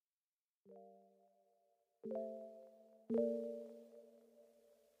Hello,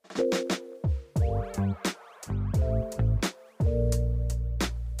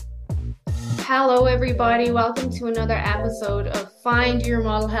 everybody. Welcome to another episode of Find Your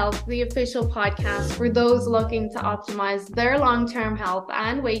Model Health, the official podcast for those looking to optimize their long-term health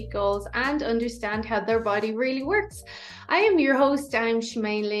and weight goals and understand how their body really works. I am your host. I'm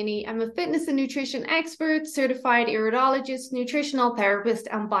Shemaine Linney. I'm a fitness and nutrition expert, certified iridologist, nutritional therapist,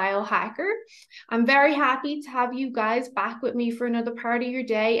 and biohacker. I'm very happy to have you guys back with me for another part of your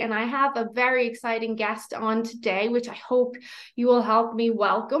day, and I have a very exciting guest on today, which I hope you will help me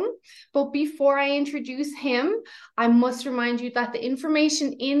welcome. But before I introduce him, I must remind you that the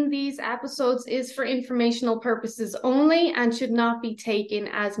information in these episodes is for informational purposes only and should not be taken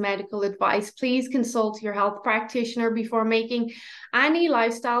as medical advice. Please consult your health practitioner before making any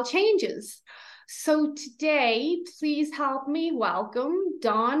lifestyle changes. So today, please help me welcome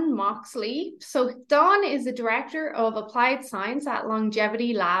Don Moxley. So Don is the Director of Applied Science at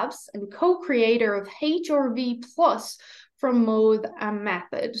Longevity Labs and co-creator of HRV Plus from Mode and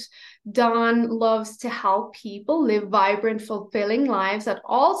Method. Don loves to help people live vibrant, fulfilling lives at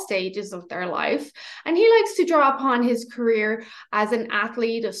all stages of their life. And he likes to draw upon his career as an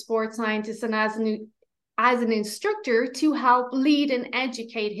athlete, a sports scientist, and as an instructor to help lead and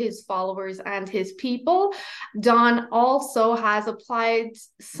educate his followers and his people. Don also has applied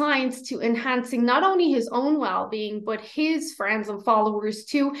science to enhancing not only his own well-being, but his friends and followers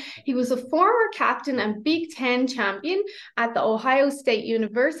too. He was a former captain and Big Ten champion at the Ohio State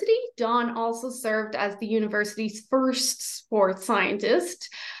University. Don also served as the university's first sports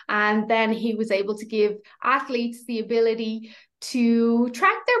scientist. And then he was able to give athletes the ability to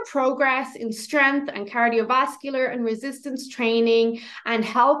track their progress in strength and cardiovascular and resistance training, and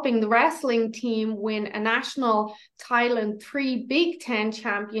helping the wrestling team win a national title and 3 Big Ten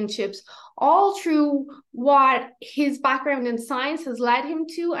championships, all through what his background in science has led him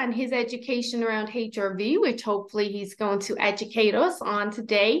to and his education around HRV, which hopefully he's going to educate us on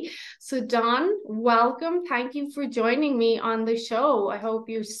today. So Don, welcome. Thank you for joining me on the show. I hope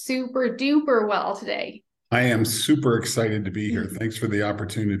you're super duper well today. I am super excited to be here. Thanks for the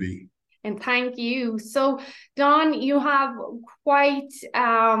opportunity. And thank you. So, Don, you have quite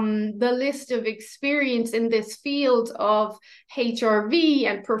the list of experience in this field of HRV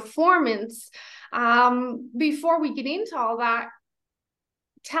and performance. Before we get into all that,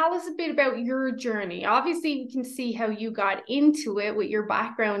 tell us a bit about your journey. Obviously, we can see how you got into it with your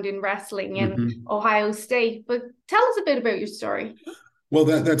background in wrestling in Ohio State, but tell us a bit about your story. Well,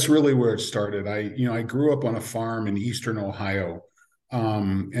 that's really where it started. I grew up on a farm in Eastern Ohio,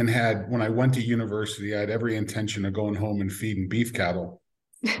 and when I went to university, I had every intention of going home and feeding beef cattle.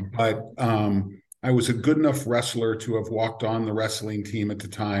 But I was a good enough wrestler to have walked on the wrestling team at the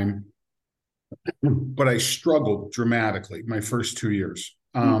time, but I struggled dramatically my first 2 years.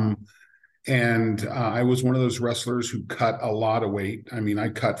 And I was one of those wrestlers who cut a lot of weight. I mean, I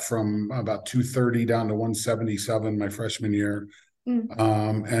cut from about 230 down to 177 my freshman year.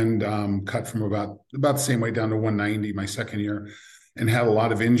 Cut from about the same way down to 190 my second year, and had a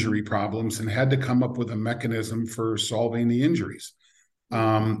lot of injury problems and had to come up with a mechanism for solving the injuries.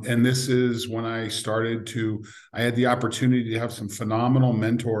 And this is when I had the opportunity to have some phenomenal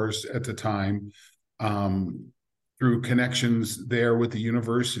mentors at the time, through connections there with the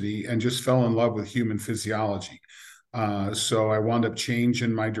university, and just fell in love with human physiology. So I wound up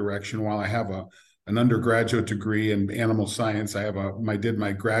changing my direction. While I have an undergraduate degree in animal science, I did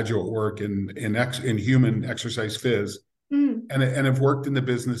my graduate work in human exercise phys, and have worked in the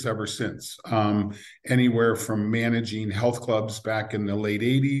business ever since. Anywhere from managing health clubs back in the late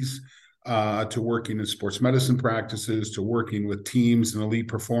 80s, to working in sports medicine practices, to working with teams and elite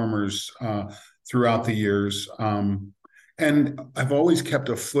performers throughout the years. And I've always kept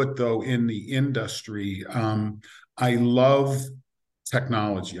a foot, though, in the industry. I love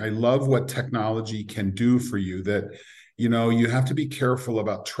technology. I love what technology can do for you. That, you have to be careful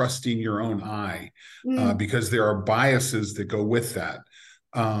about trusting your own eye, because there are biases that go with that.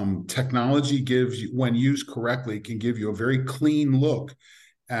 Technology gives you, when used correctly, can give you a very clean look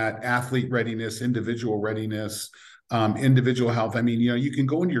at athlete readiness, individual readiness, individual health. I mean, you can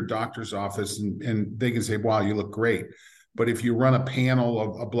go into your doctor's office and they can say, wow, you look great. But if you run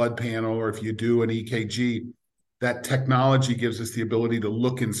a blood panel, or if you do an EKG, that technology gives us the ability to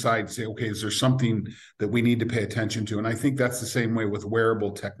look inside and say, okay, is there something that we need to pay attention to? And I think that's the same way with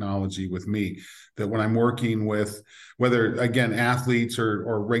wearable technology with me, that when I'm working with, whether, again, athletes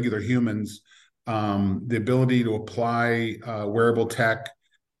or regular humans, the ability to apply wearable tech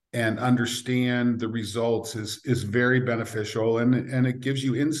and understand the results is very beneficial, and it gives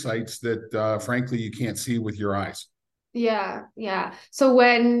you insights that frankly you can't see with your eyes. Yeah, yeah. So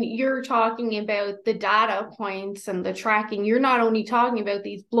when you're talking about the data points and the tracking, you're not only talking about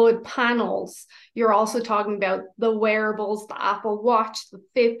these blood panels, you're also talking about the wearables, the Apple Watch, the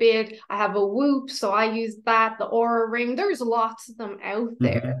Fitbit. I have a Whoop, so I use that, the Aura Ring. There's lots of them out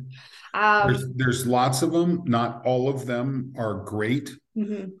there. Mhm. Um, There's lots of them. Not all of them are great.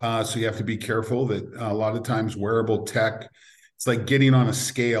 mhm. So you have to be careful that a lot of times wearable tech, it's like getting on a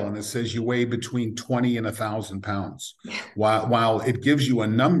scale and it says you weigh between 20 and 1,000 pounds. While it gives you a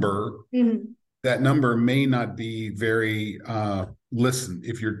number, Mhm. that number may not be very listen,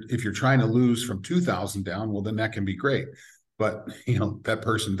 if you're trying to lose from 2,000 down, well, then that can be great. But that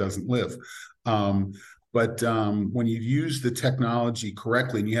person doesn't live. Um, but when you use the technology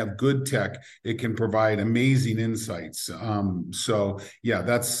correctly and you have good tech, it can provide amazing insights. So yeah,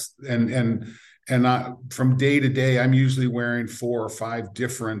 that's and from day to day, I'm usually wearing 4 or 5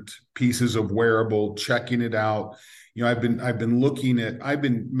 different pieces of wearable, checking it out. I've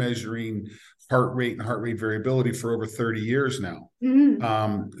been measuring heart rate and heart rate variability for over 30 years now.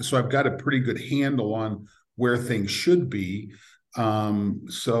 Mhm. So I've got a pretty good handle on where things should be.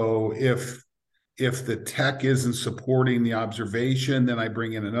 So if the tech isn't supporting the observation, then I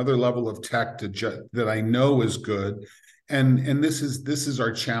bring in another level of tech that I know is good. And this is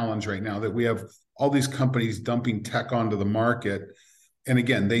our challenge right now, that we have all these companies dumping tech onto the market. And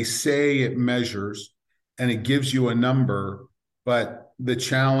again, they say it measures and it gives you a number, but the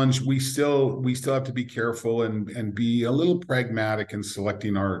challenge, we still have to be careful and be a little pragmatic in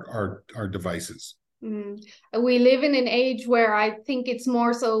selecting our devices. Mm. We live in an age where I think it's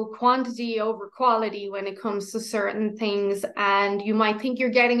more so quantity over quality when it comes to certain things. And you might think you're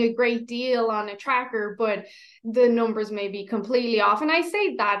getting a great deal on a tracker, but the numbers may be completely off. And I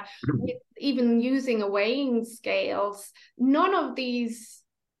say that with even using a weighing scales, none of these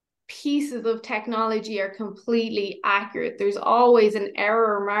pieces of technology are completely accurate. There's always an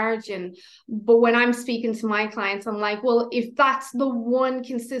error margin. But when I'm speaking to my clients, I'm like, well, if that's the one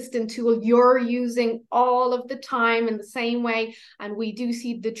consistent tool you're using all of the time in the same way, and we do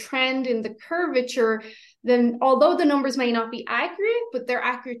see the trend in the curvature, then although the numbers may not be accurate, but they're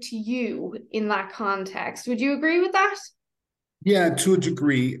accurate to you in that context. Would you agree with that? Yeah, to a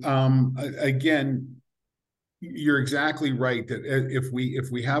degree. Again, you're exactly right that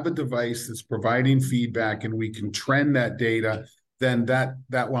if we have a device that's providing feedback and we can trend that data, then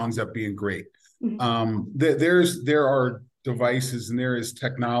that winds up being great. Mhm. There are devices and there is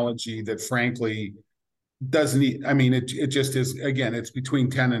technology that frankly doesn't. I mean, it just is. Again, it's between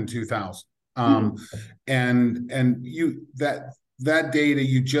 10 and 2,000, Mhm. and you that data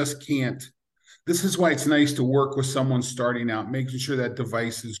you just can't. This is why it's nice to work with someone starting out, making sure that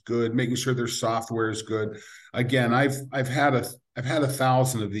device is good, making sure their software is good. Again, I've had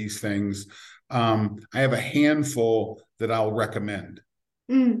 1,000 of these things. I have a handful that I'll recommend.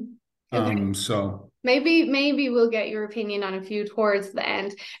 Mm. Okay. So Maybe we'll get your opinion on a few towards the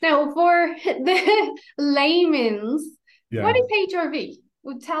end. Now, for the layman's, what yeah. is HRV?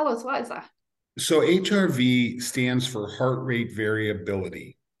 Would tell us what is that? So HRV stands for heart rate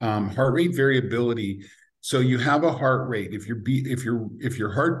variability. Heart rate variability. So you have a heart rate. If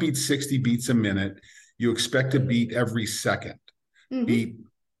your heart beats 60 beats a minute, you expect to beat every second. Mm-hmm.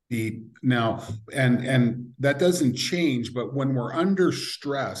 Beat now, and that doesn't change. But when we're under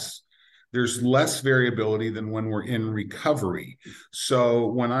stress, there's less variability than when we're in recovery. So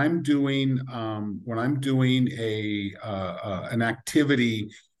when I'm doing an activity,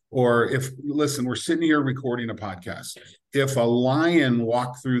 or if listen, we're sitting here recording a podcast. If a lion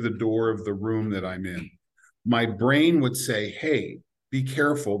walked through the door of the room that I'm in, my brain would say, "Hey, be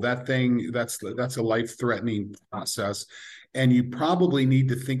careful. That's a life-threatening process, and you probably need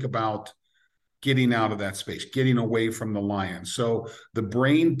to think about getting out of that space, getting away from the lion." So the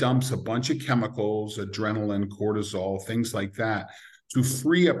brain dumps a bunch of chemicals, adrenaline, cortisol, things like that, to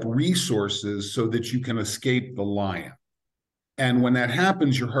free up resources so that you can escape the lion. And when that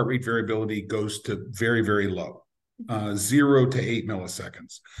happens, your heart rate variability goes to very, very low, 0 to 8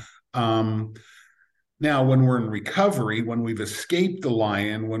 milliseconds. Um, Now, when we're in recovery, when we've escaped the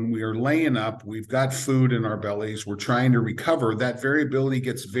lion, when we are laying up, we've got food in our bellies, we're trying to recover, that variability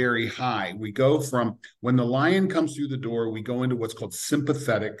gets very high. We go from when the lion comes through the door, we go into what's called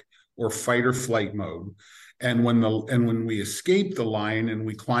sympathetic or fight or flight mode. And when we escape the lion and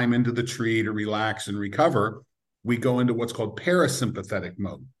we climb into the tree to relax and recover, we go into what's called parasympathetic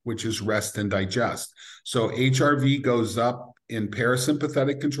mode, which is rest and digest. So HRV goes up in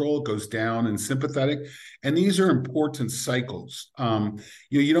parasympathetic control, it goes down in sympathetic. And these are important cycles.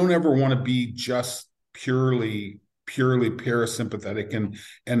 You don't ever want to be just purely parasympathetic.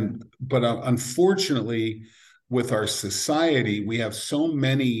 But unfortunately, with our society, we have so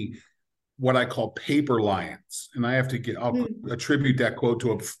many what I call paper lions. And I'll attribute that quote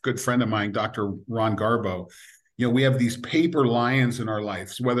to a good friend of mine, Dr. Ron Garbo. We have these paper lions in our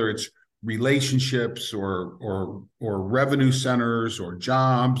lives, whether it's relationships or revenue centers or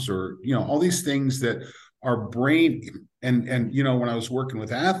jobs or, all these things that our brain and, when I was working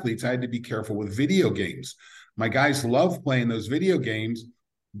with athletes, I had to be careful with video games. My guys love playing those video games,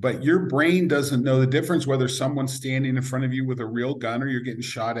 but your brain doesn't know the difference whether someone's standing in front of you with a real gun or you're getting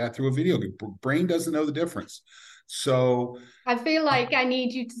shot at through a video game. Brain doesn't know the difference. So I feel like I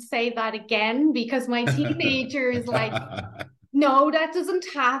need you to say that again, because my teenager is like, no, that doesn't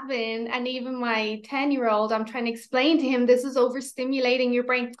happen. And even my 10-year-old, I'm trying to explain to him, this is overstimulating your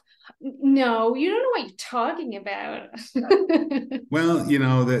brain. No, you don't know what you're talking about. Well,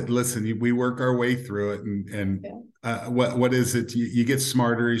 listen, we work our way through it, and what is it? You get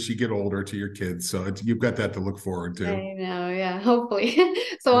smarter as you get older to your kids, so you've got that to look forward to. I know, yeah, hopefully.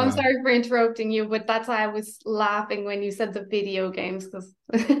 So I'm sorry for interrupting you, but that's why I was laughing when you said the video games, because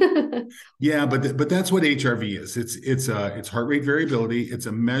yeah, but that's what HRV is. It's heart rate variability. It's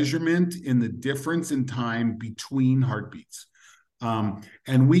a measurement in the difference in time between heartbeats.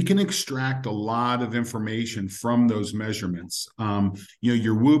 And we can extract a lot of information from those measurements.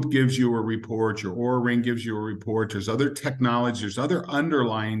 Your Whoop gives you a report, your Oura Ring gives you a report. There's other technology, there's other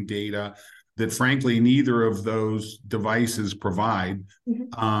underlying data that frankly neither of those devices provide.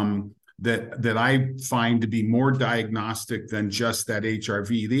 That I find to be more diagnostic than just that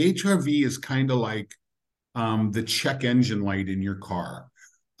HRV. The HRV is kind of like the check engine light in your car.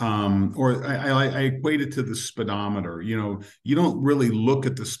 Or I equate it to the speedometer. You don't really look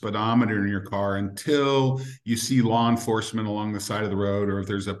at the speedometer in your car until you see law enforcement along the side of the road, or if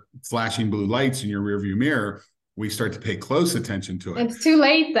there's a flashing blue lights in your rearview mirror, we start to pay close attention to it. It's too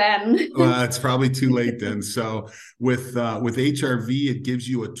late then. Well, it's probably too late then. So with HRV, it gives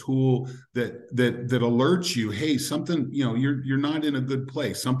you a tool that alerts you, hey, something, you're not in a good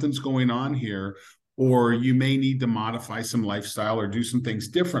place. Something's going on here. Or you may need to modify some lifestyle or do some things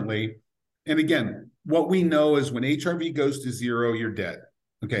differently. And again, what we know is when HRV goes to 0, you're dead.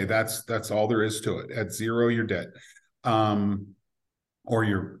 Okay, that's all there is to it. At 0, you're dead. Or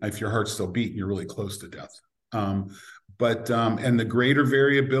if your heart's still beating, you're really close to death. And the greater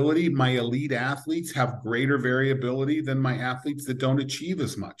variability, my elite athletes have greater variability than my athletes that don't achieve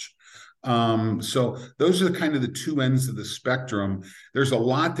as much. So those are kind of the two ends of the spectrum. There's a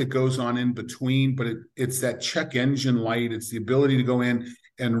lot that goes on in between, but it's that check engine light. It's the ability to go in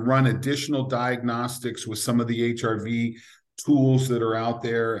and run additional diagnostics with some of the HRV tools that are out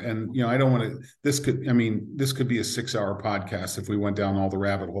there. And, I don't want to, this could be a 6-hour podcast if we went down all the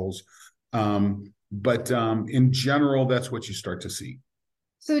rabbit holes. But in general, that's what you start to see.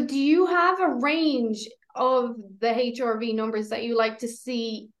 So do you have a range of the HRV numbers that you like to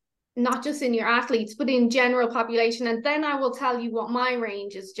see, not just in your athletes, but in general population? And then I will tell you what my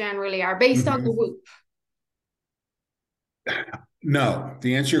ranges generally are based on the Whoop. No,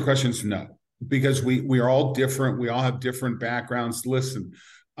 the answer to your question is no, because we are all different. We all have different backgrounds. Listen,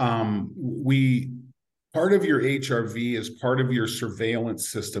 part of your HRV is part of your surveillance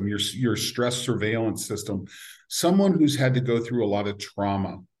system, your stress surveillance system. Someone who's had to go through a lot of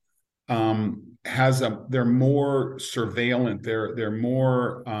trauma, they're more surveillant. They're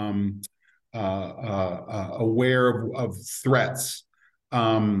more aware of threats.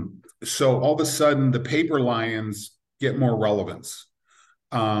 So all of a sudden, the paper lions get more relevance.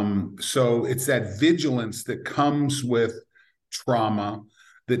 So it's that vigilance that comes with trauma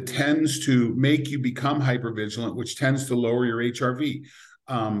that tends to make you become hypervigilant, which tends to lower your HRV.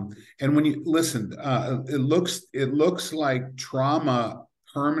 And when you listen, it looks like trauma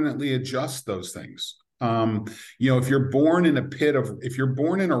permanently adjust those things. If you're born in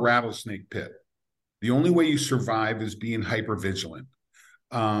a rattlesnake pit, the only way you survive is being hypervigilant.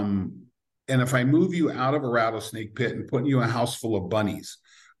 And if I move you out of a rattlesnake pit and put you in a house full of bunnies,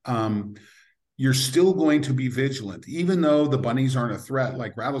 you're still going to be vigilant, even though the bunnies aren't a threat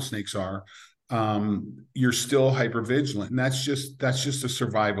like rattlesnakes are. You're still hypervigilant, and that's just a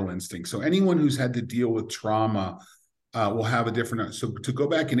survival instinct. So anyone who's had to deal with trauma will have a different. So to go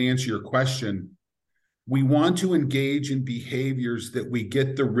back and answer your question, we want to engage in behaviors that we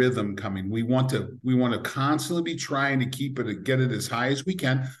get the rhythm coming. We want to constantly be trying to get it as high as we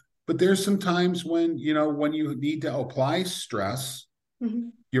can. But there's some times when you need to apply stress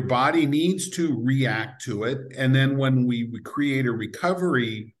Mhm. Your body needs to react to it. And then when we create a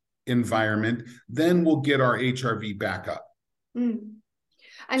recovery environment, then we'll get our HRV back up. Mm.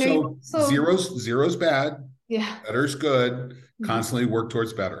 And are you So also, zero's bad, yeah. better's good, Mhm. constantly work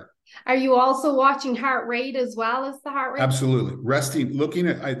towards better. Are you also watching heart rate as well as the heart rate? Absolutely. Resting, looking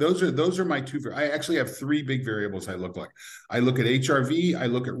at those are my two. I actually have three big variables I look like. I look at HRV, I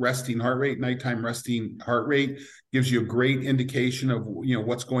look at resting heart rate. Nighttime resting heart rate gives you a great indication of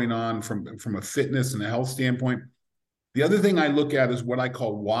what's going on from a fitness and a health standpoint. The other thing I look at is what I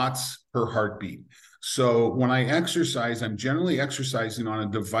call watts per heartbeat. So when I exercise, I'm generally exercising on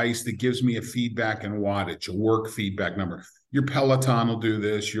a device that gives me a feedback in wattage, a work feedback number. Your Peloton will do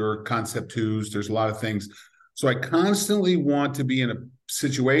this, your Concept 2s, there's a lot of things. So I constantly want to be in a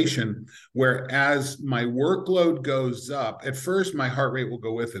situation where as my workload goes up, at first my heart rate will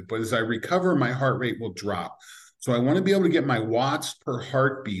go with it, but as I recover, my heart rate will drop. So I want to be able to get my watts per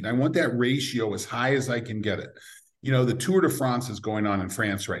heartbeat. I want that ratio as high as I can get it. The Tour de France is going on in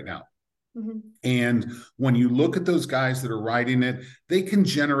France right now. Mm-hmm. And when you look at those guys that are riding it, they can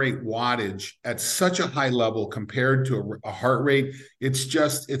generate wattage at such a high level compared to a heart rate.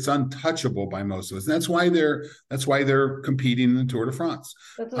 It's untouchable by most of us. And that's why they're competing in the Tour de France.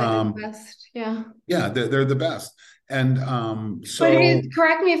 That's why they're the best. Yeah. Yeah, they're the best. And But it is, so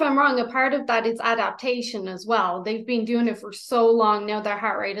correct me if I'm wrong, a part of that is adaptation as well. They've been doing it for so long now, their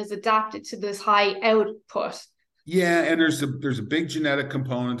heart rate has adapted to this high output. yeah, and there's a big genetic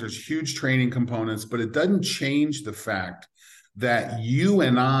component, there's huge training components, but it doesn't change the fact that you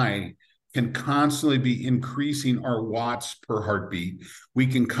and I can constantly be increasing our watts per heartbeat. We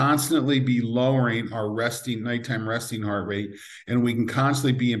can constantly be lowering our nighttime resting heart rate, and we can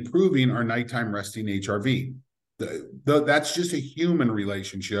constantly be improving our nighttime resting HRV. That's just a human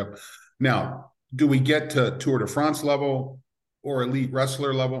relationship. Now, do we get to Tour de France level or elite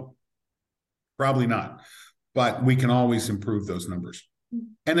wrestler level? Probably not, but we can always improve those numbers.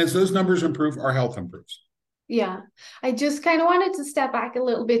 And as those numbers improve, our health improves. Yeah, I just kind of wanted to step back a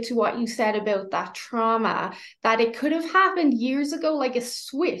little bit to what you said about that trauma, that it could have happened years ago, like a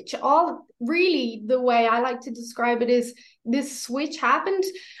switch. All really, the way I like to describe it is this switch happened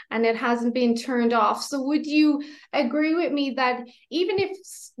and it hasn't been turned off. So, would you agree with me that even if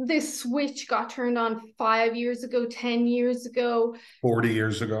this switch got turned on 5 years ago, 10 years ago, 40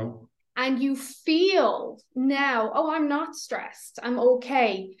 years ago, and you feel now, oh, I'm not stressed, I'm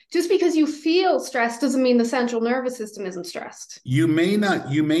okay. Just because you feel stressed doesn't mean the central nervous system isn't stressed. you may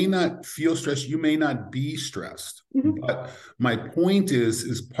not feel stressed, you may not be stressed. Mm-hmm. But my point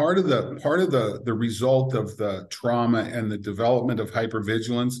is part of the result of the trauma and the development of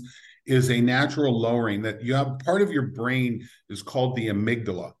hypervigilance is a natural lowering that you have. Part of your brain is called the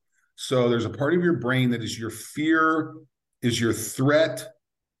amygdala. So there's a part of your brain that is your fear, is your threat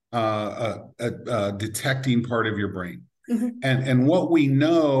detecting part of your brain. Mm-hmm. And what we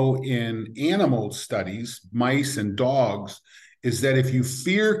know in animal studies, mice and dogs, is that if you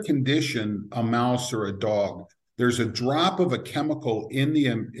fear condition a mouse or a dog, there's a drop of a chemical in the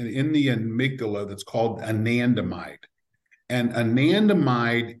amygdala that's called anandamide. And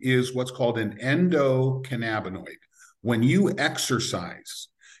anandamide is what's called an endocannabinoid. When you exercise,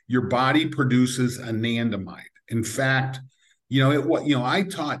 your body produces anandamide. In fact, I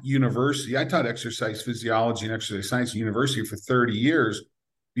taught exercise physiology and exercise science at university for 30 years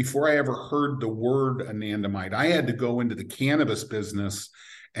before I ever heard the word anandamide. I had to go into the cannabis business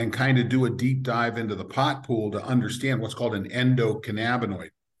and kind of do a deep dive into the pot pool to understand what's called an endocannabinoid.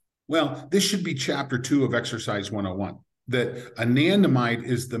 Well, this should be chapter 2 of Exercise 101, that anandamide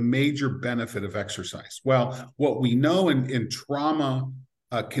is the major benefit of exercise. Well, what we know in trauma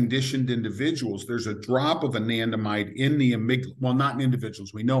conditioned individuals, there's a drop of anandamide in the amygdala. Well, not in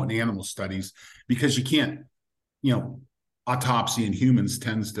individuals. We know in animal studies, because you can't, autopsy in humans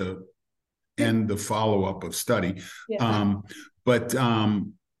tends to end the follow-up of study. Yeah. But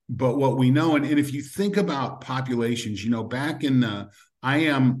what we know, and if you think about populations, back in the, I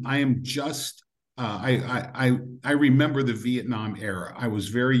remember the Vietnam era. I was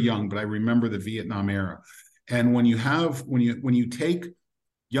very young, but I remember the Vietnam era. And when you take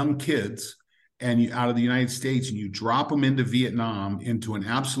young kids out of the United States and you drop them into Vietnam, into an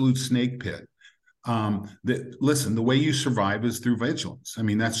absolute snake pit, the way you survive is through vigilance. I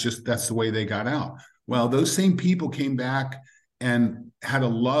mean, that's the way they got out. Well, those same people came back and had a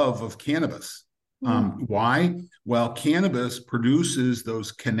love of cannabis. Why? Well, cannabis produces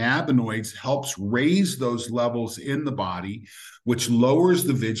those cannabinoids, helps raise those levels in the body, which lowers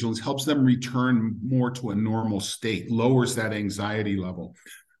the vigilance, helps them return more to a normal state, lowers that anxiety level.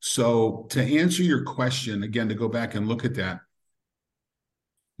 So to answer your question, again, to go back and look at that,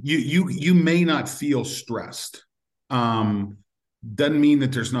 you may not feel stressed. Doesn't mean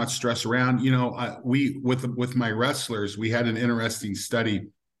that there's not stress around. We with my wrestlers, we had an interesting study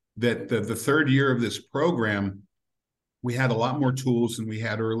that the third year of this program, we had a lot more tools than we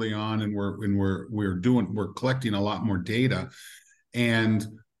had early on, and we're collecting a lot more data. And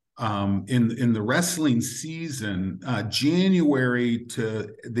in the wrestling season, January to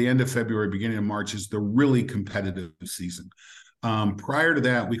the end of February, beginning of March is the really competitive season. Prior to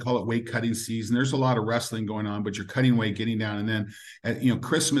that, we call it weight cutting season. There's a lot of wrestling going on, but you're cutting weight, getting down. And then at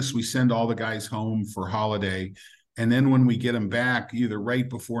Christmas, we send all the guys home for holiday. And then when we get them back, either right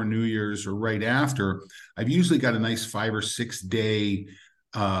before New Year's or right after, I've usually got a nice 5 or 6 day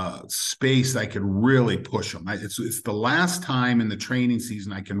space I could really push them. It's the last time in the training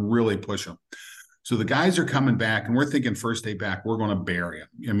season I can really push them. So the guys are coming back, and we're thinking first day back, we're going to bury them.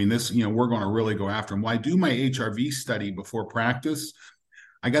 I mean, we're going to really go after them. Well, I do my HRV study before practice.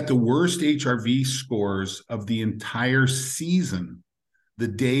 I got the worst HRV scores of the entire season the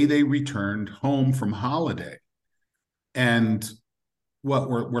day they returned home from holiday. And what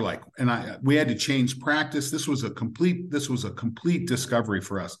we're like, and we had to change practice. This was a complete discovery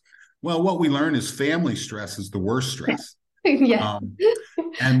for us. Well, what we learned is family stress is the worst stress. Yeah.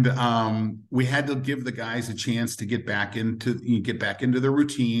 We had to give the guys a chance to get back into their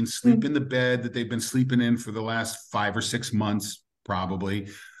routine, sleep in the bed that they've been sleeping in for the last 5 or 6 months, probably.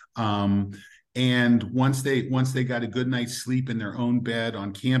 And once they got a good night's sleep in their own bed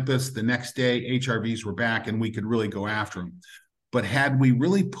on campus, the next day HRVs were back and we could really go after them. But had we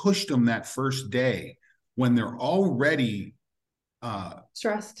really pushed them that first day when they're already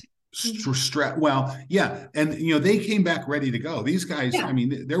stressed, well, yeah, and they came back ready to go. These guys, yeah. I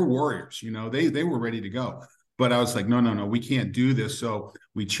mean, they're warriors. They were ready to go. But I was like, no, we can't do this. So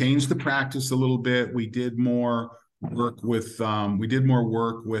we changed the practice a little bit. We did more work with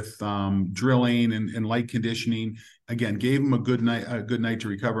drilling and light conditioning. Again, gave them a good night to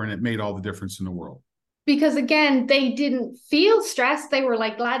recover, and it made all the difference in the world. Because again, they didn't feel stressed. They were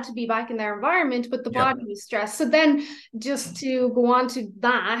like glad to be back in their environment, but the body was stressed. So then just to go on to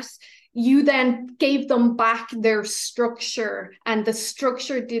that, you then gave them back their structure, and the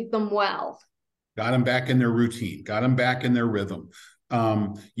structure did them well. Got them back in their routine, got them back in their rhythm.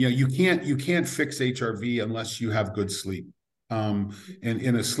 You can't fix HRV unless you have good sleep. And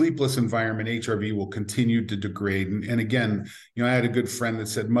in a sleepless environment, HRV will continue to degrade. And again, I had a good friend that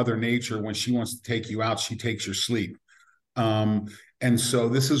said, Mother Nature, when she wants to take you out, she takes your sleep. And so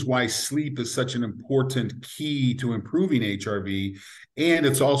this is why sleep is such an important key to improving HRV. And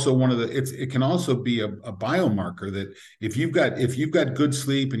it's also it can also be a biomarker that if you've got good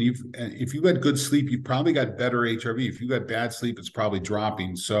sleep and if you've got good sleep, you've probably got better HRV. If you've got bad sleep, it's probably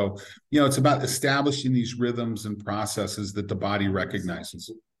dropping. So, it's about establishing these rhythms and processes that the body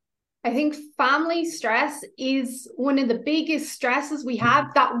recognizes. I think family stress is one of the biggest stresses we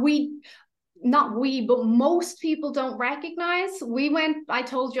have that but most people don't recognize. I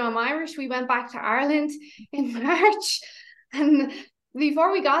told you I'm Irish, we went back to Ireland in March, and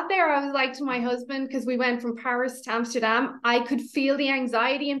before we got there, I was like to my husband, because we went from Paris to Amsterdam, I could feel the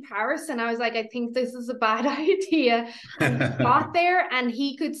anxiety in Paris, and I was like, I think this is a bad idea. And we got there, and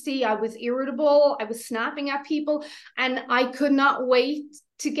he could see I was irritable, I was snapping at people, and I could not wait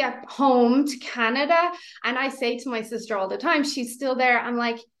to get home to Canada. And I say to my sister all the time, she's still there, I'm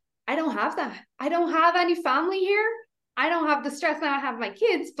like, I don't have that. I don't have any family here. I don't have the stress. Now I have my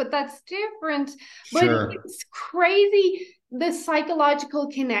kids, but that's different. Sure. But it's crazy, the psychological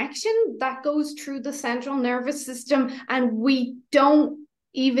connection that goes through the central nervous system, and we don't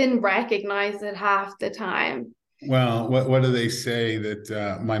even recognize it half the time. Well, what do they say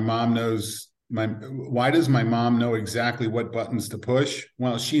that my mom knows? Why does my mom know exactly what buttons to push?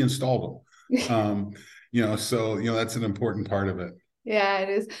 Well, she installed them. So that's an important part of it. Yeah, it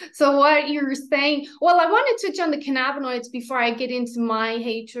is. So what you're saying, well, I want to touch on the cannabinoids before I get into my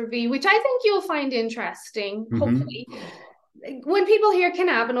HRV, which I think you'll find interesting, hopefully. When people hear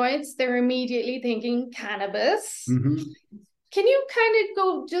cannabinoids, they're immediately thinking cannabis. Can you kind of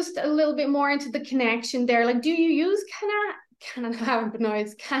go just a little bit more into the connection there? Like, do you use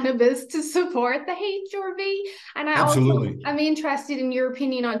cannabis to support the HRV? And I'm interested in your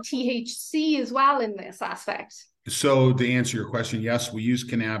opinion on THC as well in this aspect. So to answer your question, yes, we use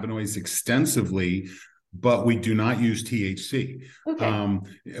cannabinoids extensively, but we do not use THC. Okay.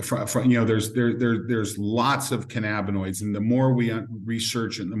 There's lots of cannabinoids, and the more we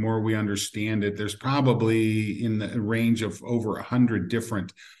research it, the more we understand it. There's probably in the range of over 100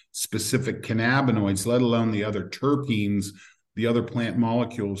 different specific cannabinoids, let alone the other terpenes, the other plant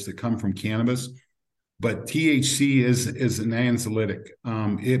molecules that come from cannabis. but THC is an anxiolytic.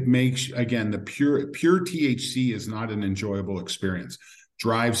 It makes, again, the pure THC is not an enjoyable experience.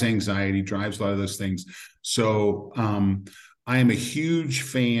 Drives anxiety, drives a lot of those things. So I am a huge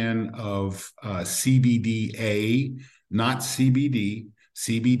fan of CBDA, not CBD.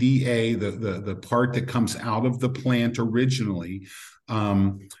 CBDA, the part that comes out of the plant originally.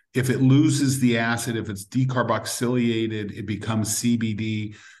 If it loses the acid, if it's decarboxylated, it becomes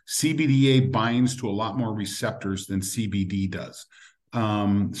CBD. CBDA binds to a lot more receptors than CBD does.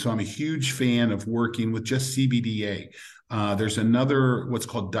 So I'm a huge fan of working with just CBDA. There's another, what's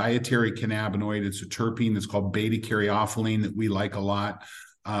called dietary cannabinoid. It's a terpene that's called beta-caryophyllene that we like a lot,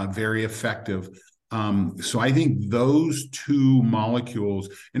 very effective. So I think those two molecules,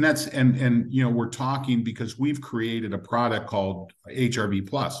 and that's, and you know, we're talking because we've created a product called HRV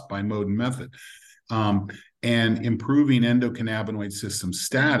Plus by Mode and Method, and improving endocannabinoid system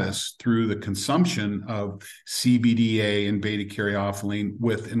status through the consumption of CBDA and beta-caryophyllene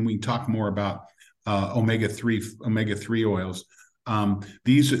with, and we can talk more about omega-3 oils.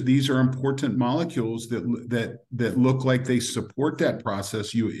 These are important molecules that look like they support that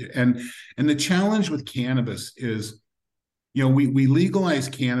process. And the challenge with cannabis is, you know, we legalize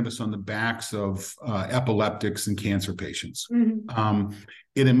cannabis on the backs of epileptics and cancer patients. Mm-hmm.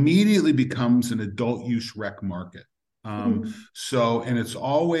 It immediately becomes an adult use rec market. So, and it's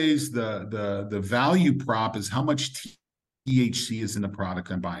always the value prop is how much THC is in the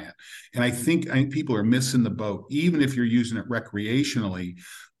product I'm buying. And I think people are missing the boat, even if you're using it recreationally.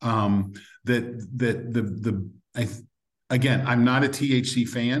 Again, I'm not a THC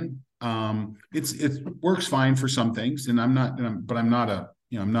fan. It works fine for some things, and I'm not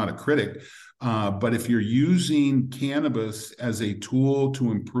a critic. But if you're using cannabis as a tool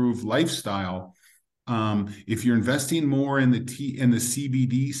to improve lifestyle, if you're investing more in the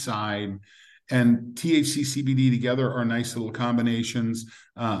CBD side, and THC, CBD together are nice little combinations.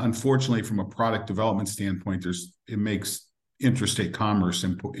 Unfortunately, from a product development standpoint, it makes interstate commerce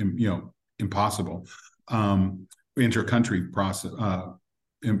impossible, inter-country process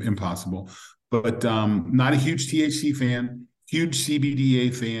impossible. But not a huge THC fan, huge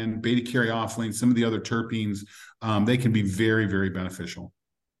CBDA fan, beta-caryophyllene, some of the other terpenes, they can be very, very beneficial.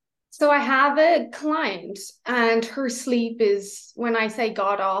 So I have a client and her sleep is, when I say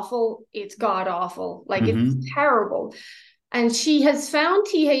god awful, it's god awful. Like it's terrible. And she has found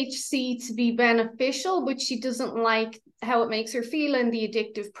THC to be beneficial, but she doesn't like how it makes her feel and the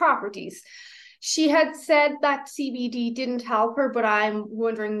addictive properties. She had said that CBD didn't help her, but I'm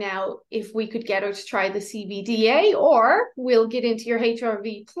wondering now if we could get her to try the CBDA, or we'll get into your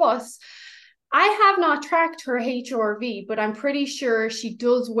HRV plus. I have not tracked her HRV, but I'm pretty sure she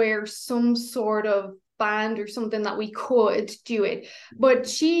does wear some sort of band or something that we could do it. But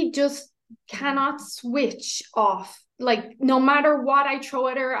she just cannot switch off. Like, no matter what I throw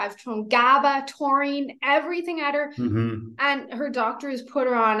at her, I've thrown GABA, taurine, everything at her. And her doctor has put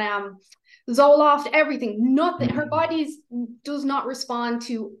her on Zoloft, everything. Nothing. Her body does not respond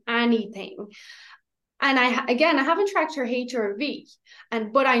to anything. And I haven't tracked her HRV,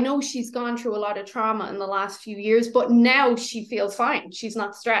 but I know she's gone through a lot of trauma in the last few years, but now she feels fine. She's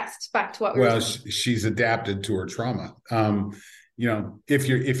not stressed. Back to what we were saying. She's adapted to her trauma. You know, if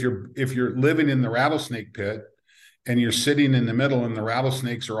you're living in the rattlesnake pit and you're sitting in the middle and the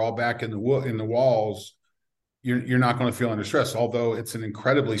rattlesnakes are all back in the walls, you're not going to feel under stress, although it's an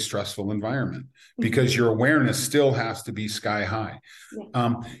incredibly stressful environment because your awareness still has to be sky high.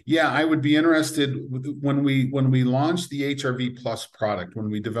 I would be interested when we launched the HRV Plus product,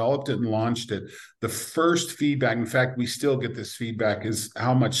 when we developed it and launched it, the first feedback, in fact, we still get this feedback, is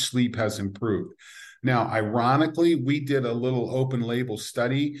how much sleep has improved. Now, ironically, we did a little open label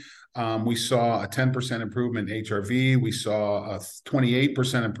study. We saw a 10% improvement in HRV. We saw a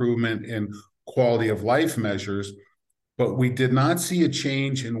 28% improvement in quality of life measures, but we did not see a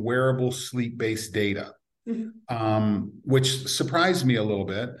change in wearable sleep-based data, which surprised me a little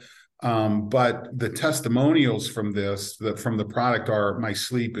bit. But the testimonials from the product are, my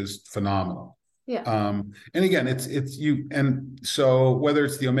sleep is phenomenal. And again, it's you. And so whether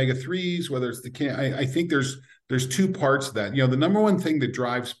it's the omega-3s, whether it's I think there's two parts of that. You know, the number one thing that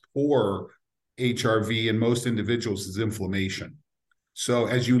drives poor HRV in most individuals is inflammation. So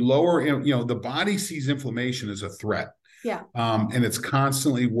as you lower, you know, the body sees inflammation as a threat. And it's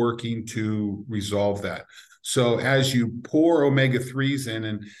constantly working to resolve that. So as you pour omega-3s in,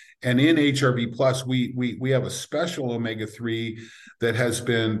 and in HRV Plus, we have a special omega-3 that has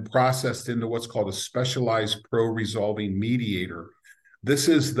been processed into what's called a specialized pro-resolving mediator. This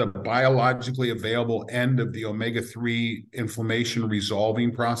is the biologically available end of the omega-3 inflammation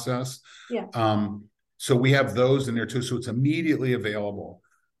resolving process. So we have those in there too. So it's immediately available.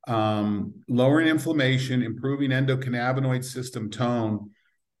 Lowering inflammation, improving endocannabinoid system tone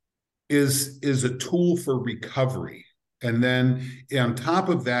is a tool for recovery. And then on top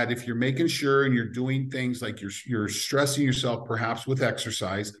of that, if you're making sure and you're doing things like you're stressing yourself perhaps with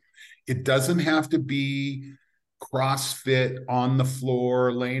exercise, it doesn't have to be CrossFit on the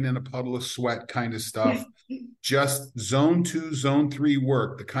floor, laying in a puddle of sweat kind of stuff. Just zone 2, zone 3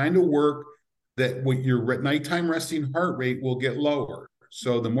 work, the kind of work that with your nighttime resting heart rate will get lower.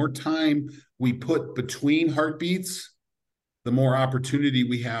 So the more time we put between heartbeats, the more opportunity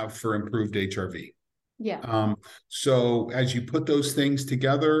we have for improved HRV. Yeah. So as you put those things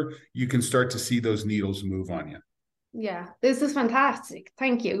together, you can start to see those needles move on you. Yeah, this is fantastic.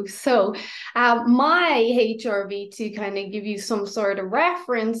 Thank you. So, my HRV, to kind of give you some sort of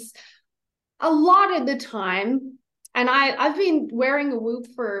reference, a lot of the time, and I've been wearing a Whoop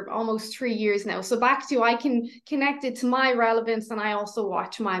for almost 3 years now. So back to I can connect it to my relevance, and I also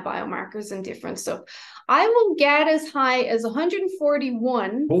watch my biomarkers and different stuff. I will get as high as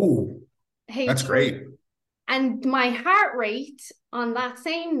 141 Oh, that's HRV, great. and my heart rate on that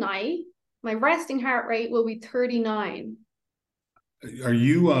same night, my resting heart rate will be 39. Are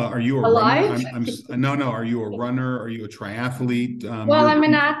you a runner? Alive? No. Are you a runner? Are you a triathlete? Well, I'm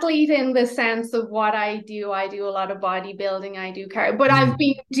an athlete in the sense of what I do. I do a lot of bodybuilding. I do cardio, but I've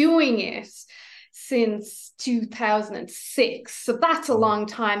been doing it since 2006. So that's a long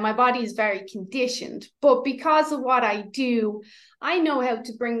time. My body is very conditioned. But because of what I do, I know how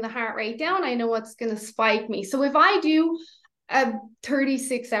to bring the heart rate down. I know what's going to spike me. So if I do a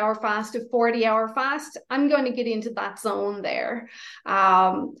 36-hour fast, a 40-hour fast, I'm going to get into that zone there.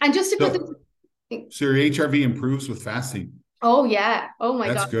 And just to put this. So your HRV improves with fasting. Oh yeah. Oh my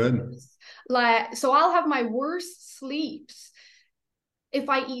That's God. good. Like, so I'll have my worst sleeps if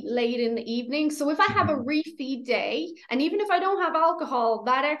I eat late in the evening. So if I have a refeed day, and even if I don't have alcohol,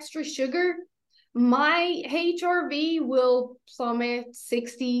 that extra sugar, my HRV will plummet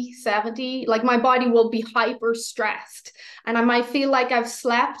 60, 70. Like my body will be hyper stressed. And I might feel like I've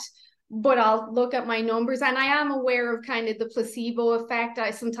slept, but I'll look at my numbers, and I am aware of kind of the placebo effect.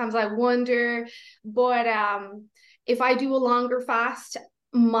 Sometimes I wonder, but if I do a longer fast,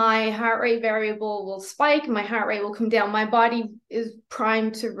 my heart rate variable will spike, my heart rate will come down. My body is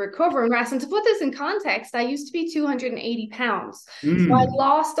primed to recover and rest. And to put this in context, I used to be 280 pounds. So I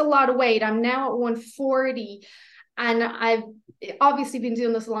lost a lot of weight. I'm now at 140, and I've obviously been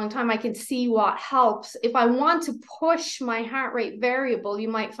doing this a long time. I can see what helps. If I want to push my heart rate variable, you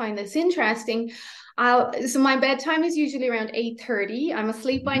might find this interesting. So my bedtime is usually around 8:30. I'm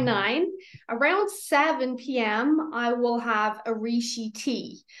asleep by 9. Around 7 p.m., I will have a reishi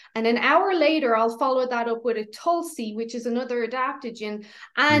tea. And an hour later, I'll follow that up with a tulsi, which is another adaptogen,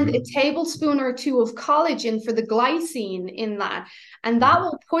 and a tablespoon or 2 of collagen for the glycine in that. And that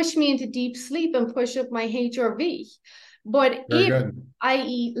will push me into deep sleep and push up my HRV. But if I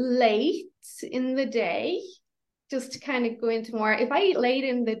eat late in the day, just to kind of go into more, if I eat late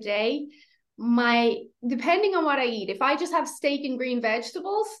in the day, depending on what I eat, if I just have steak and green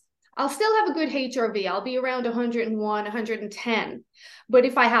vegetables, I'll still have a good HRV. I'll be around 101, 110. But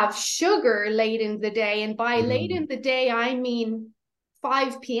if I have sugar late in the day, and by late in the day, I mean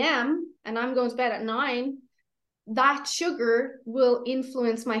 5 p.m., and I'm going to bed at 9, that sugar will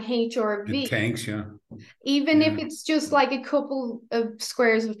influence my HRV. It tanks, yeah. Even if it's just like a couple of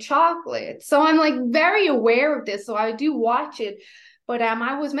squares of chocolate. So I'm like very aware of this. So I do watch it. But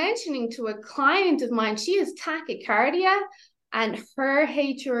I was mentioning to a client of mine, she has tachycardia, and her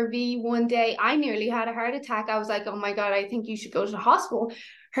HRV one day, I nearly had a heart attack. I was like, oh my God, I think you should go to the hospital.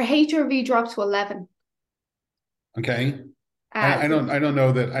 Her HRV dropped to 11. Okay. I don't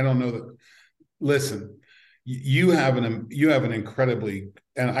know that. Listen, you have an incredibly,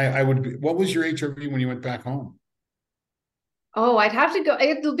 and I would, what was your HRV when you went back home? Oh, I'd have to go.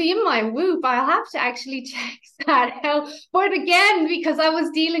 It'll be in my Whoop. I'll have to actually check that out. But again, because I was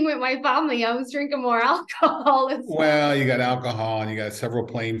dealing with my family, I was drinking more alcohol as well. You got alcohol, and you got several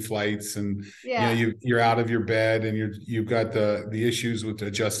plane flights, and you're out of your bed, and you've got the issues with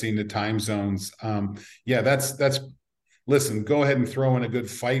adjusting to time zones. That's. Listen, go ahead and throw in a good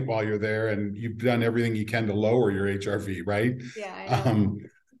fight while you're there, and you've done everything you can to lower your HRV, right? Yeah, I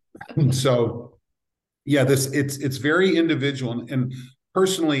know. So. Yeah, it's very individual. And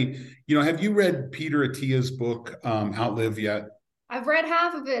personally, have you read Peter Attia's book, Outlive yet? I've read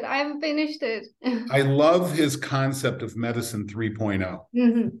half of it. I haven't finished it. I love his concept of medicine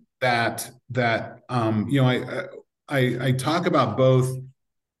 3.0. I talk about both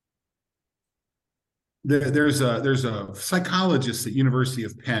there's a psychologist at University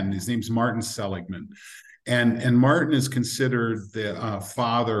of Penn. His name's Martin Seligman, and Martin is considered the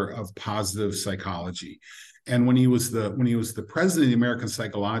father of positive psychology. And when he was the president of the American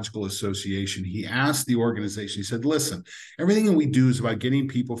Psychological Association, he asked the organization. He said, "Listen, everything that we do is about getting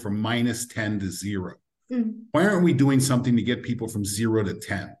people from -10 to 0. Mm-hmm. Why aren't we doing something to get people from 0 to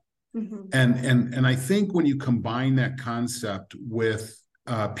 10?" Mm-hmm. And I think when you combine that concept with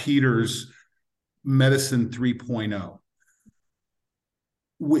Peter's Medicine 3.0,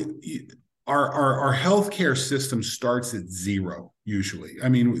 our healthcare system starts at 0 usually. I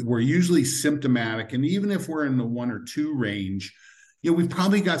mean, we're usually symptomatic, and even if we're in the 1 or 2 range, we've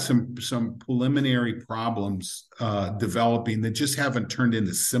probably got some preliminary problems developing that just haven't turned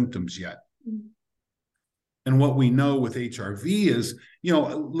into symptoms yet. Mm-hmm. And what we know with HRV is,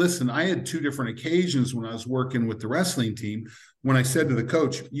 listen, I had 2 different occasions when I was working with the wrestling team when I said to the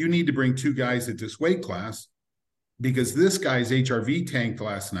coach, "You need to bring 2 guys at this weight class because this guy's HRV tanked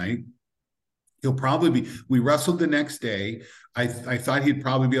last night. We wrestled the next day. I thought he'd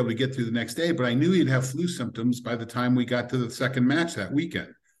probably be able to get through the next day, but I knew he'd have flu symptoms by the time we got to the second match that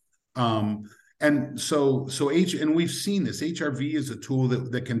weekend." And we've seen this. HRV is a tool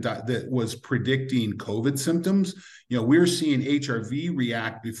that was predicting COVID symptoms. We're seeing HRV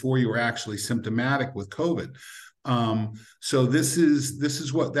react before you were actually symptomatic with COVID. So this is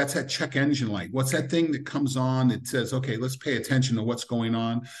that's that check engine light. What's that thing that comes on that says, "Okay, let's pay attention to what's going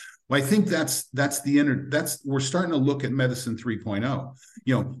on"? Well, I think we're starting to look at Medicine 3.0.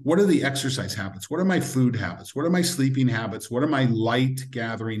 What are the exercise habits? What are my food habits? What are my sleeping habits? What are my light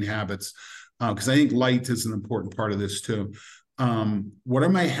gathering habits? Because I think light is an important part of this too. What are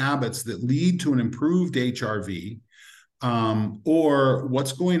my habits that lead to an improved HRV? Or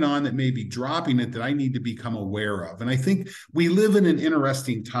what's going on that may be dropping it that I need to become aware of? And I think we live in an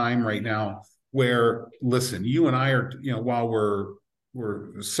interesting time right now where, listen, you and I are, while we're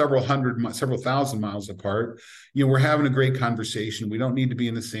several thousand miles apart, we're having a great conversation. We don't need to be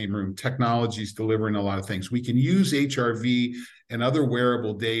in the same room. Technology is delivering a lot of things. We can use HRV and other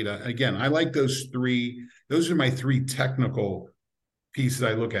wearable data. Again, I like those 3. Those are my 3 technical pieces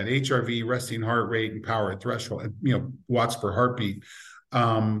I look at: HRV, resting heart rate, and power at threshold, watts per heartbeat.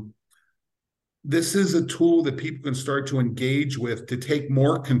 This is a tool that people can start to engage with to take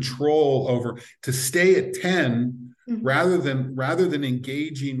more control over, to stay at 10, mm-hmm. rather than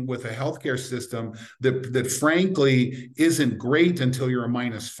engaging with a healthcare system that frankly isn't great until you're a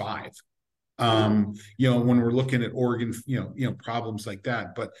 -5. When we're looking at organ, problems like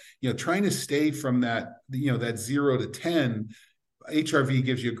that. But trying to stay from that, that 0 to 10, HRV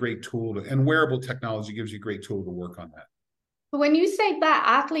gives you a great tool and wearable technology gives you a great tool to work on that. When you say that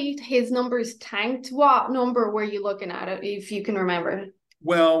athlete, his numbers tanked, what number were you looking at, if you can remember?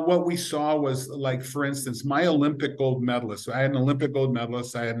 Well, what we saw was, like, for instance, my Olympic gold medalist. So I had an Olympic gold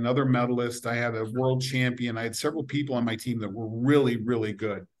medalist. I had another medalist. I had a world champion. I had several people on my team that were really, really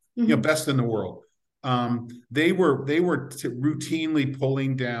good, mm-hmm. Best in the world. They were routinely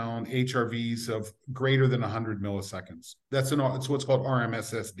pulling down HRVs of greater than 100 milliseconds. It's what's called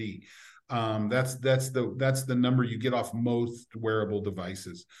RMSSD. That's the number you get off most wearable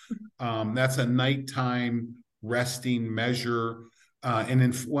devices. That's a nighttime resting measure.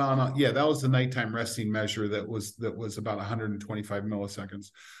 That was the nighttime resting measure that was about 125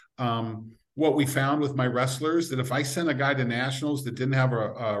 milliseconds. What we found with my wrestlers, that if I sent a guy to nationals that didn't have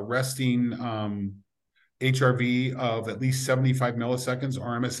a resting HRV of at least 75 milliseconds,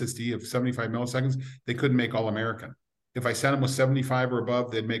 RMSSD of 75 milliseconds, they couldn't make All-American. If I sent them with 75 or above,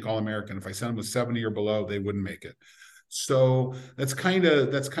 they'd make All-American. If I sent them with 70 or below, they wouldn't make it. So that's kind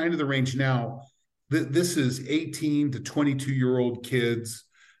of the range. Now, this is 18 to 22-year-old kids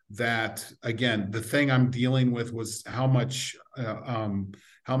that, again, the thing I'm dealing with was how much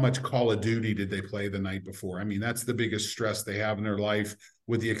Call of Duty did they play the night before? I mean, that's the biggest stress they have in their life,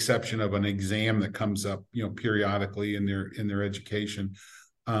 with the exception of an exam that comes up, periodically in their education.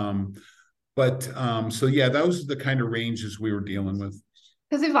 So yeah, those are the kind of ranges we were dealing with.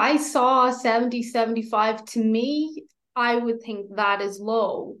 Because if I saw 70, 75, to me, I would think that is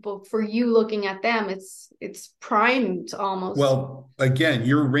low, but for you looking at them, it's primed almost. Well, again,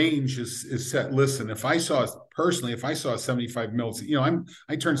 your range is set. Listen, if I saw 75 mils,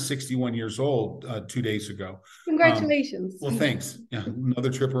 I turned 61 years old 2 days ago. Congratulations. Well, thanks. Yeah,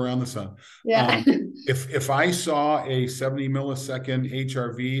 another trip around the sun. Yeah. If I saw a 70 millisecond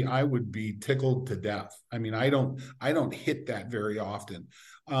HRV, I would be tickled to death. I mean, I don't hit that very often.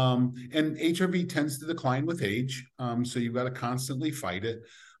 And HRV tends to decline with age. So you've got to constantly fight it.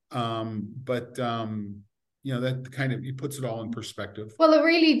 That kind of, it puts it all in perspective. Well, it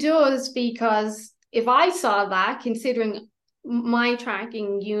really does, because if I saw that, considering my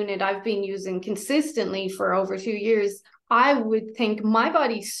tracking unit I've been using consistently for over 2 years, I would think my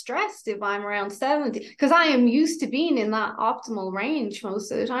body's stressed if I'm around 70 because I am used to being in that optimal range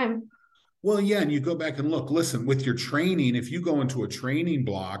most of the time. Well, yeah, and you go back and look, listen, with your training, if you go into a training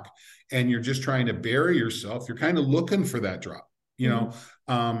block and you're just trying to bury yourself, you're kind of looking for that drop, you Mm-hmm.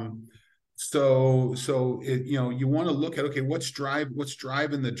 know. So it, you want to look at, okay, what's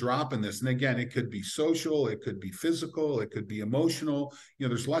driving the drop in this? And again, it could be social, it could be physical, it could be emotional.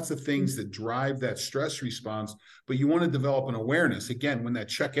 There's lots of things that drive that stress response, but you want to develop an awareness. Again, when that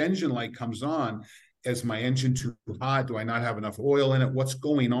check engine light comes on, is my engine too hot? Do I not have enough oil in it? What's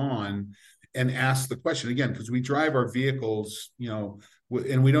going on? And ask the question again, because we drive our vehicles,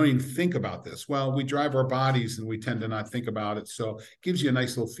 and we don't even think about this. Well, we drive our bodies and we tend to not think about it. So it gives you a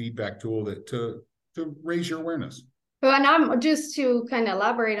nice little feedback tool to raise your awareness. Well, and I'm just to kind of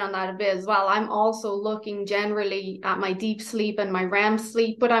elaborate on that a bit as well. I'm also looking generally at my deep sleep and my REM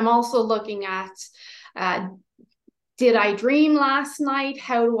sleep, but I'm also looking at uh, did I dream last night?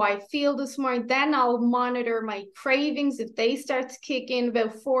 How do I feel this morning? Then I'll monitor my cravings if they start to kick in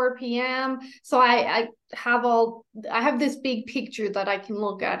about 4 p.m. So I have this big picture that I can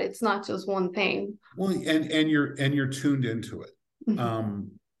look at. It's not just one thing. Well, and you're tuned into it.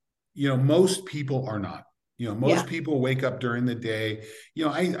 Mm-hmm. Most people are not. Most Yeah. people wake up during the day.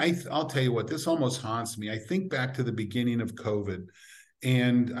 I'll tell you what, this almost haunts me. I think back to the beginning of COVID.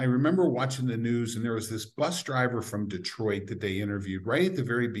 And I remember watching the news, and there was this bus driver from Detroit that they interviewed right at the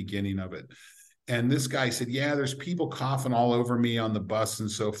very beginning of it. And this guy said, yeah, there's people coughing all over me on the bus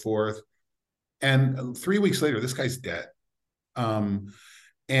and so forth. And 3 weeks later, this guy's dead.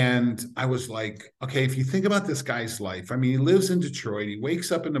 And I was like, okay, if you think about this guy's life, I mean, he lives in Detroit. He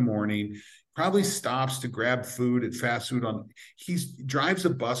wakes up in the morning, probably stops to grab food at fast food. He drives a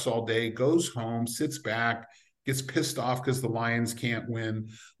bus all day, goes home, sits back, gets pissed off because the Lions can't win.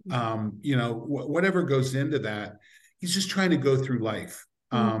 Whatever goes into that, he's just trying to go through life.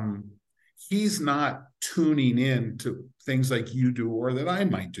 He's not tuning in to things like you do or that I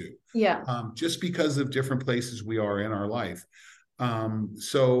might do. Yeah. Just because of different places we are in our life.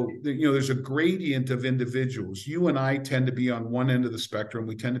 There's a gradient of individuals. You and I tend to be on one end of the spectrum.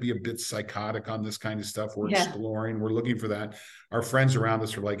 We tend to be a bit psychotic on this kind of stuff. We're exploring, we're looking for that. Our friends around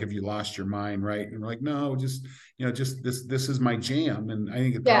us are like, have you lost your mind? Right. And we're like, no, just this is my jam. And I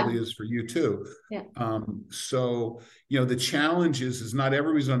think it probably is for you too. Yeah. The challenge is not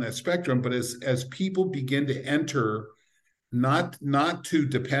everybody's on that spectrum, but as people begin to enter, not to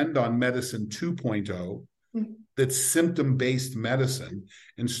depend on medicine 2.0, that's symptom-based medicine,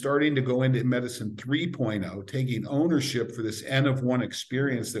 and starting to go into medicine 3.0, taking ownership for this N of one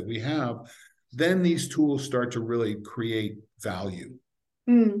experience that we have, then these tools start to really create value.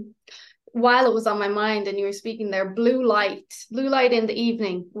 While it was on my mind and you were speaking there, blue light in the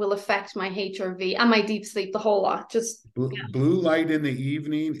evening will affect my HRV and my deep sleep, the whole lot. Blue light in the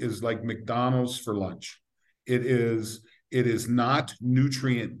evening is like McDonald's for lunch. It is not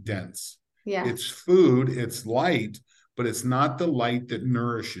nutrient dense. Yeah. It's food, it's light, but it's not the light that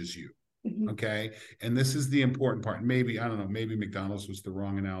nourishes you. Okay. And this is the important part. Maybe, I don't know, maybe McDonald's was the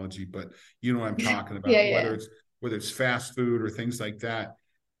wrong analogy, but you know what I'm talking about. Whether it's fast food or things like that.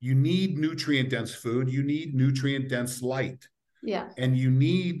 You need nutrient dense food, you need nutrient dense light. Yeah. And you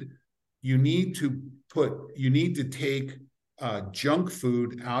need to take junk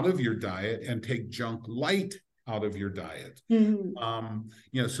food out of your diet and take junk light out of your diet.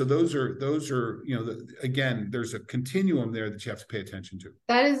 So those are again, there's a continuum there that you have to pay attention to.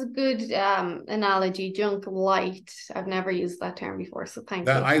 That is a good analogy, junk light. I've never used that term before, so thank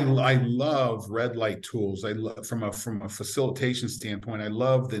you. I love red light tools. I love from a facilitation standpoint. I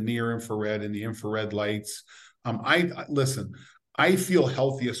love the near infrared and the infrared lights. I feel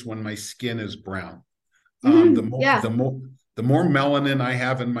healthiest when my skin is brown. The more melanin I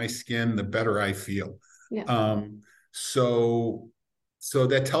have in my skin, the better I feel. Yeah. So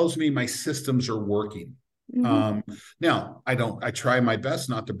that tells me my systems are working. Now I try my best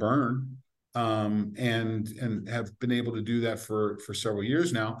not to burn, and have been able to do that for several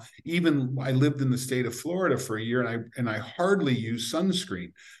years now. Even I lived in the state of Florida for a year, and I hardly use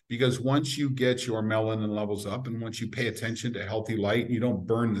sunscreen, because once you get your melanin levels up and once you pay attention to healthy light and you don't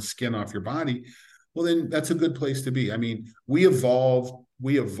burn the skin off your body, well, then that's a good place to be. I mean, we evolved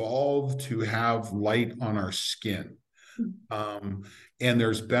to have light on our skin. And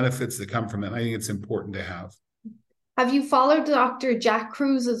there's benefits that come from it. I think it's important to have. Have you followed Dr. Jack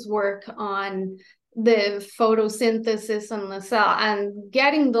Kruse's work on the photosynthesis and the cell and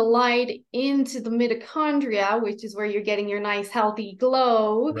getting the light into the mitochondria, which is where you're getting your nice healthy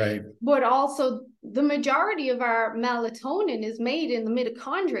glow, right? But also the majority of our melatonin is made in the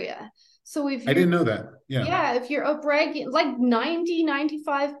mitochondria. So if I you're, didn't know that. Yeah. yeah, if you're upregulating, like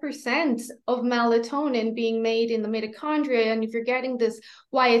 90-95% of melatonin being made in the mitochondria, and if you're getting this,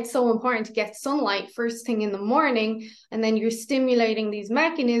 why it's so important to get sunlight first thing in the morning, and then you're stimulating these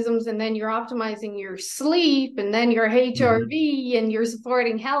mechanisms, and then you're optimizing your sleep, and then your HRV, and you're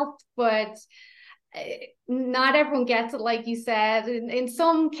supporting health. But not everyone gets it, like you said. In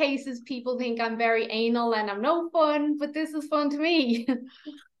some cases, people think I'm very anal and I'm no fun, but this is fun to me.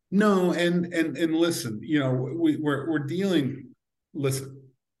 No, and listen, we're dealing. Listen,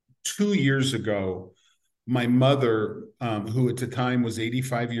 2 years ago, my mother, who at the time was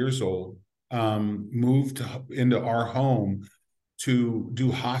 85 years old, moved into our home to do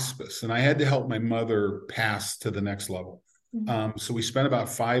hospice, and I had to help my mother pass to the next level. So we spent about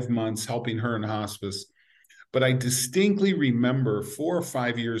 5 months helping her in hospice. But I distinctly remember 4 or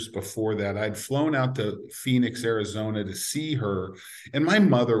 5 years before that, I'd flown out to Phoenix, Arizona to see her. And my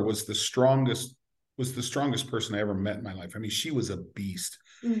mother was the strongest person I ever met in my life. I mean, she was a beast.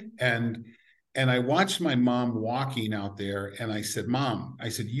 And I watched my mom walking out there, and I said, "Mom," I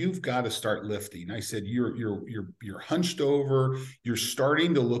said, "you've got to start lifting." I said, "You're hunched over. You're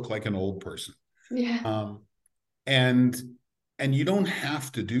starting to look like an old person." Yeah. And you don't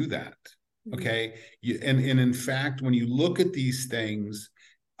have to do that. Okay. And in fact, when you look at these things,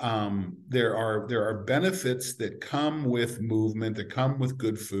 there are benefits that come with movement, that come with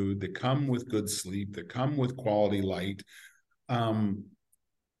good food, that come with good sleep, that come with quality light. And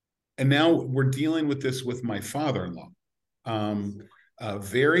now we're dealing with this with my father-in-law,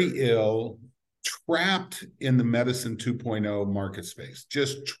 very ill, trapped in the medicine 2.0 market space,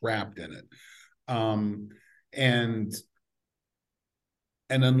 just trapped in it.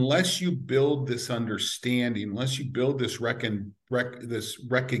 And unless you build this understanding, unless you build this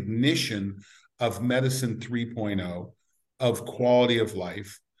recognition of medicine 3.0, of quality of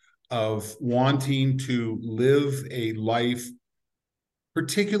life, of wanting to live a life,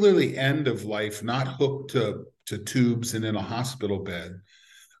 particularly end of life, not hooked to tubes and in a hospital bed,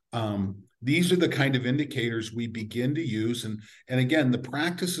 these are the kind of indicators we begin to use. And again, the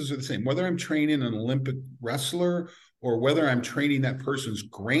practices are the same. Whether I'm training an Olympic wrestler or whether I'm training that person's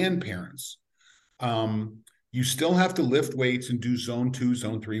grandparents, you still have to lift weights and do zone 2,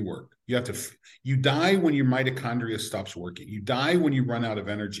 zone 3 work. You die when your mitochondria stops working. You die when you run out of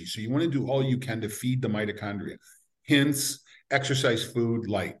energy. So you want to do all you can to feed the mitochondria. Hence, exercise, food,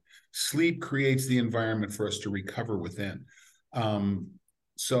 light. Sleep creates the environment for us to recover within.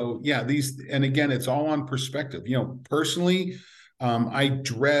 So yeah, and again, it's all on perspective. Personally, I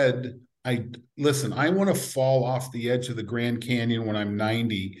want to fall off the edge of the Grand Canyon when I'm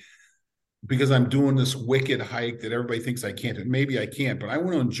 90 because I'm doing this wicked hike that everybody thinks I can't do. Maybe I can't, but I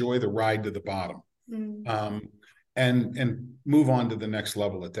want to enjoy the ride to the bottom, and move on to the next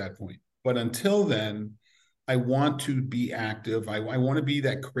level at that point. But until then, I want to be active. I want to be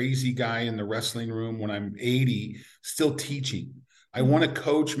that crazy guy in the wrestling room when I'm 80, still teaching. I want to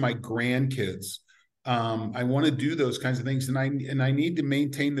coach my grandkids. I want to do those kinds of things, and I need to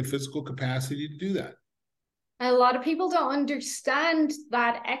maintain the physical capacity to do that. A lot of people don't understand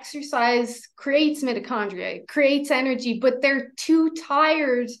that exercise creates mitochondria, creates energy, but they're too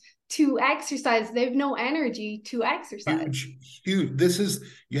tired to exercise. They have no energy to exercise. Huge.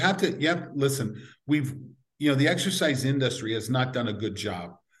 Listen, the exercise industry has not done a good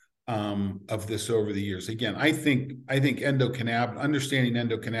job of this over the years. Again, I think understanding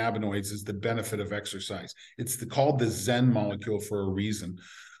endocannabinoids is the benefit of exercise. It's called the Zen molecule for a reason.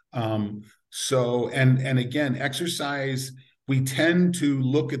 So again, exercise, we tend to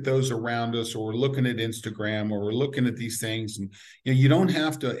look at those around us, or we're looking at Instagram, or we're looking at these things, and you don't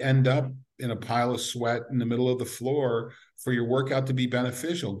have to end up in a pile of sweat in the middle of the floor for your workout to be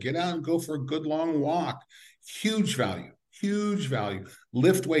beneficial. Get out and go for a good long walk. Huge value.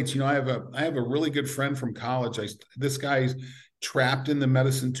 Lift weights. I have a really good friend from college. This guy's trapped in the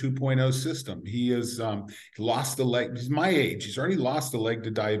medicine 2.0 system. He has lost a leg. He's my age. He's already lost a leg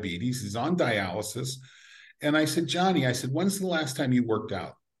to diabetes. He's on dialysis. And I said, Johnny, when's the last time you worked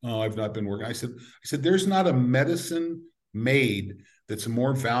out? Oh, I've not been working. I said, there's not a medicine made that's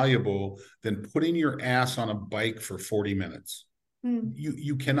more valuable than putting your ass on a bike for 40 minutes.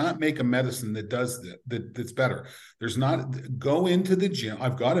 You cannot make a medicine that does that's better. Go into the gym.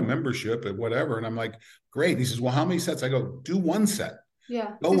 I've got a membership at whatever. And I'm like, great. He says, well, how many sets? I go, do one set.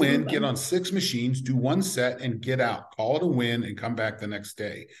 Yeah. Go in, get on 6 machines, do one set and get out, call it a win and come back the next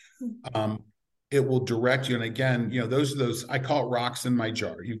day. It will direct you. And again, those I call it rocks in my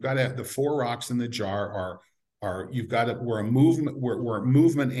jar. You've got to have the 4 rocks in the jar are you've got it. We're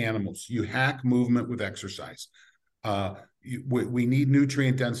movement animals. You hack movement with exercise. We need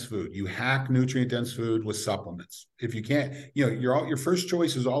nutrient dense food. You hack nutrient dense food with supplements. If you can't, your first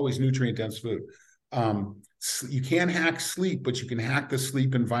choice is always nutrient dense food. You can't hack sleep, but you can hack the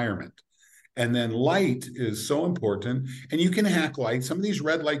sleep environment. And then light is so important, and you can hack light. Some of these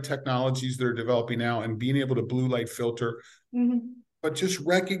red light technologies that are developing now, and being able to blue light filter, but just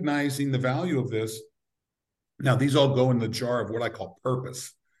recognizing the value of this. Now, these all go in the jar of what I call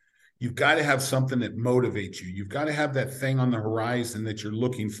purpose. You've got to have something that motivates you. You've got to have that thing on the horizon that you're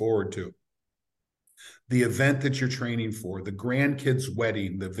looking forward to. The event that you're training for, the grandkids'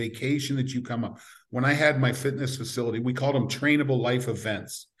 wedding, the vacation that you come up. When I had my fitness facility, we called them trainable life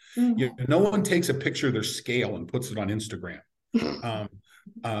events. No one takes a picture of their scale and puts it on Instagram.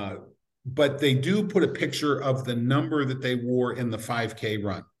 But they do put a picture of the number that they wore in the 5K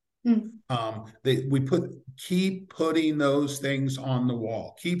run. Keep putting those things on the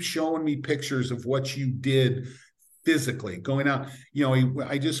wall. Keep showing me pictures of what you did physically going out.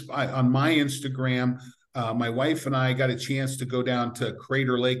 On my Instagram, my wife and I got a chance to go down to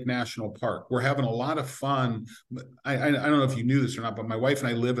Crater Lake National Park. We're having a lot of fun. I don't know if you knew this or not, but my wife and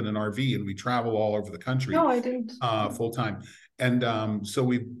I live in an RV and we travel all over the country. No, I didn't. Full time. And so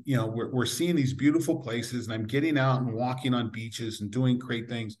we're seeing these beautiful places, and I'm getting out and walking on beaches and doing great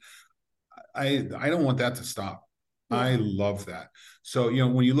things. I don't want that to stop. I love that. So,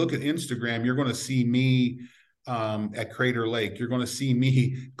 when you look at Instagram, you're going to see me at Crater Lake. You're going to see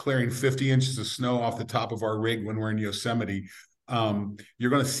me clearing 50 inches of snow off the top of our rig when we're in Yosemite. You're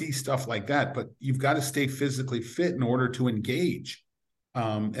going to see stuff like that, but you've got to stay physically fit in order to engage.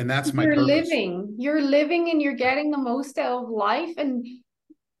 And that's my purpose. You're living and you're getting the most out of life. And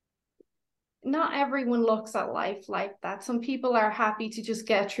not everyone looks at life like that. Some people are happy to just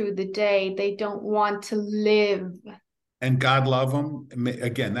get through the day. They don't want to live. And God love them.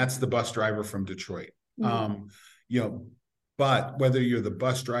 Again, that's the bus driver from Detroit. But whether you're the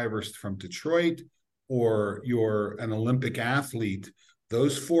bus driver from Detroit or you're an Olympic athlete,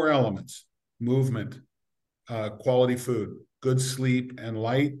 those four elements, movement, quality food, good sleep, and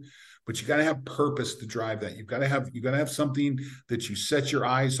light, but you got to have purpose to drive that. You got to have something that you set your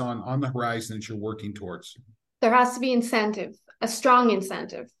eyes on the horizon that you're working towards. There has to be incentive, a strong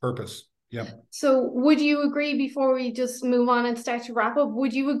incentive. Purpose. Yeah. So would you agree, before we just move on and start to wrap up,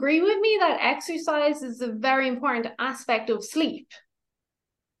 would you agree with me that exercise is a very important aspect of sleep?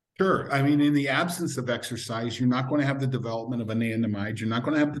 Sure. I mean, in the absence of exercise, you're not going to have the development of anandamide. You're not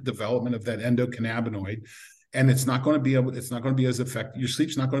going to have the development of that endocannabinoid. And it's not going to be as effective. Your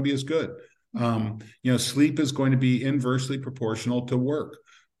sleep's not going to be as good. Sleep is going to be inversely proportional to work.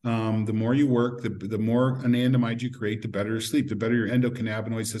 The more you work, the more anandamide you create, the better your sleep, the better your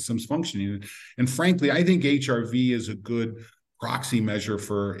endocannabinoid system's functioning. And frankly, I think HRV is a good proxy measure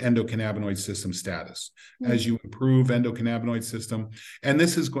for endocannabinoid system status. As you improve endocannabinoid system. And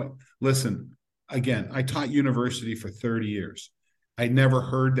this is listen, again, I taught university for 30 years. I never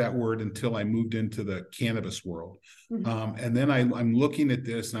heard that word until I moved into the cannabis world. And then I'm looking at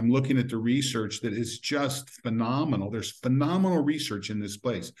this, and I'm looking at the research that is just phenomenal. There's phenomenal research in this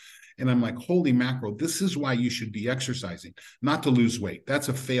place. And I'm like, holy mackerel, this is why you should be exercising, not to lose weight. That's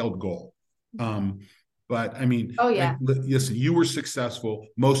a failed goal. But I mean, listen, you were successful.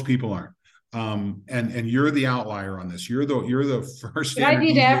 Most people aren't. And you're the outlier on this. You're the first. But I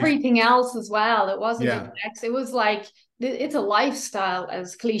did everything else as well. It wasn't it was like, it's a lifestyle,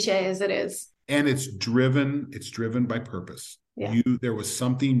 as cliche as it is. And it's driven by purpose. There was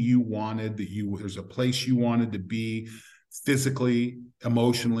something you wanted, there's a place you wanted to be physically,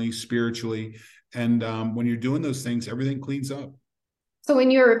 emotionally, spiritually. And when you're doing those things, everything cleans up. So in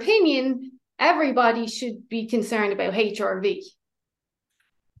your opinion, everybody should be concerned about HRV.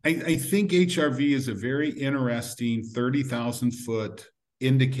 I think HRV is a very interesting 30,000 foot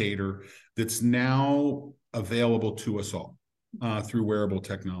indicator that's now available to us all through wearable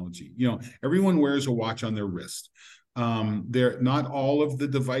technology. Everyone wears a watch on their wrist. Not all of the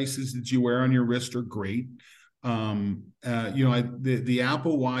devices that you wear on your wrist are great. The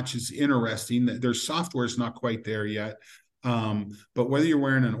Apple Watch is interesting. Their software is not quite there yet. But whether you're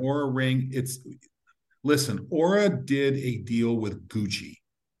wearing an Oura ring, Oura did a deal with Gucci.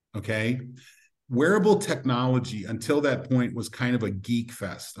 Okay. Wearable technology until that point was kind of a geek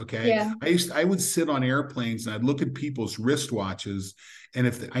fest. Okay. Yeah. I would sit on airplanes and I'd look at people's wristwatches.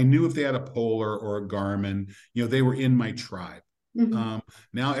 And I knew if they had a Polar or a Garmin, they were in my tribe. Now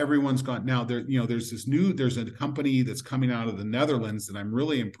everyone's gone. Now there's a company that's coming out of the Netherlands that I'm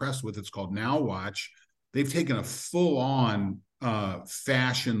really impressed with. It's called Now Watch. They've taken a full on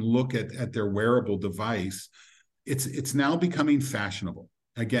fashion look at their wearable device. it's now becoming fashionable.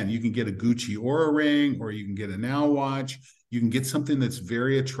 Again, you can get a Gucci Aura ring, or you can get a Now watch. You can get something that's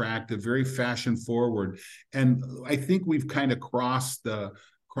very attractive, very fashion forward. And I think we've kind of crossed the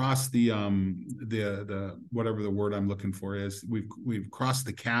whatever the word I'm looking for is. We've crossed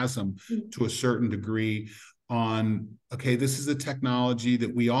the chasm to a certain degree on, okay, this is a technology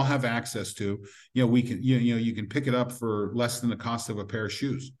that we all have access to. We can, you can pick it up for less than the cost of a pair of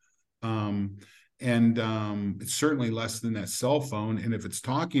shoes. It's certainly less than that cell phone. And if it's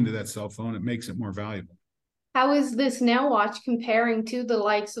talking to that cell phone, it makes it more valuable. How is this Now watch comparing to the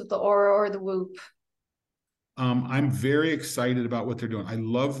likes of the Aura or the Whoop? I'm very excited about what they're doing. I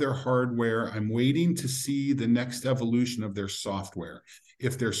love their hardware. I'm waiting to see the next evolution of their software.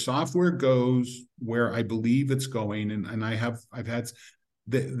 If their software goes where I believe it's going, and I've had,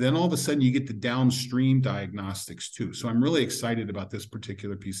 then all of a sudden you get the downstream diagnostics too. So I'm really excited about this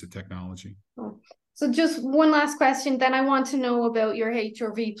particular piece of technology. So just one last question, then I want to know about your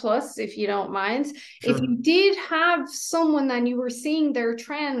HRV plus, if you don't mind. Sure. If you did have someone and you were seeing their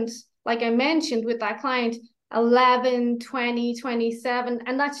trend, like I mentioned with that client, 11, 20, 27,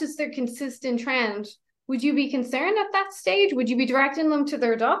 and that's just their consistent trend, would you be concerned at that stage? Would you be directing them to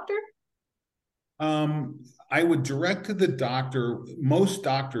their doctor? I would direct to the doctor. Most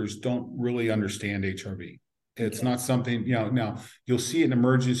doctors don't really understand HRV. It's not something, now you'll see it in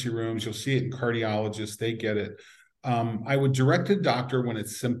emergency rooms, you'll see it in cardiologists, they get it. I would direct a doctor when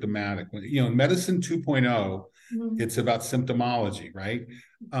it's symptomatic. In medicine 2.0, it's about symptomology, right?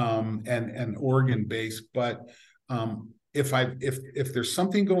 And organ-based. But if there's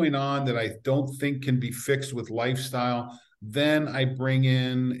something going on that I don't think can be fixed with lifestyle, then I bring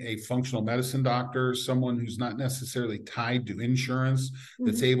in a functional medicine doctor, someone who's not necessarily tied to insurance,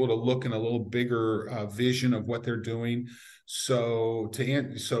 that's able to look in a little bigger vision of what they're doing. So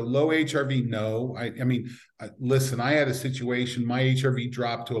low HRV, no. I mean, listen, I had a situation, my HRV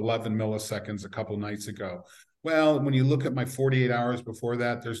dropped to 11 milliseconds a couple of nights ago. Well, when you look at my 48 hours before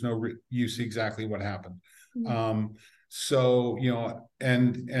that, there's you see exactly what happened. So,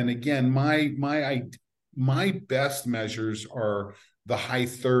 and again, my best measures are the high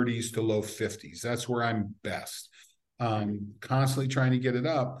 30s to low 50s. That's where I'm best. Constantly trying to get it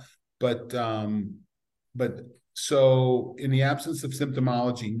up, but so in the absence of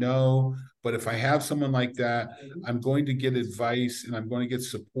symptomology, no. But if I have someone like that, I'm going to get advice and I'm going to get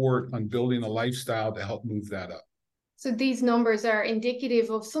support on building a lifestyle to help move that up. So these numbers are indicative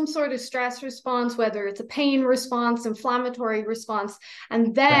of some sort of stress response, whether it's a pain response, inflammatory response,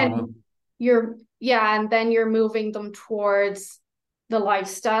 and then you're moving them towards the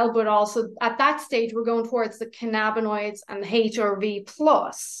lifestyle, but also at that stage, we're going towards the cannabinoids and the HRV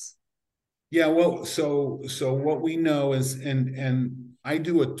plus. Yeah, well, so what we know is, and I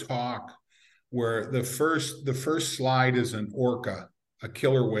do a talk where the first slide is an orca, a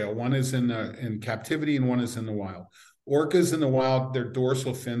killer whale. One is in captivity and one is in the wild. Orcas in the wild, their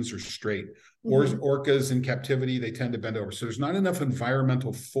dorsal fins are straight. Orcas in captivity, they tend to bend over. So there's not enough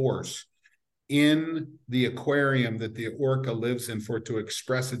environmental force in the aquarium that the orca lives in for it to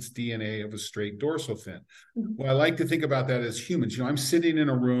express its DNA of a straight dorsal fin. Well, I like to think about that as humans. I'm sitting in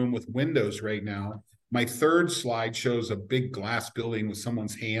a room with windows right now. My third slide shows a big glass building with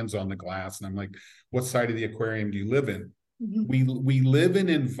someone's hands on the glass. And I'm like, what side of the aquarium do you live in? We live in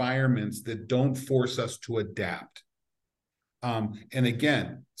environments that don't force us to adapt. And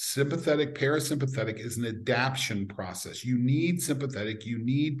again, sympathetic, parasympathetic is an adaptation process. You need sympathetic, you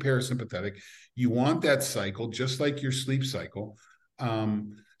need parasympathetic. You want that cycle, just like your sleep cycle.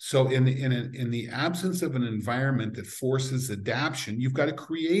 So in the absence of an environment that forces adaptation, you've got to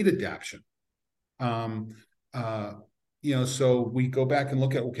create adaptation. So we go back and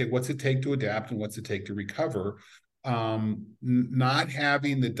look at, okay, what's it take to adapt and what's it take to recover? Not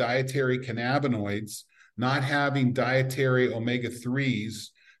having the dietary cannabinoids, not having dietary omega-3s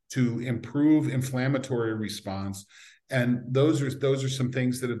to improve inflammatory response. And those are some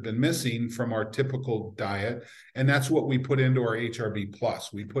things that have been missing from our typical diet. And that's what we put into our HRV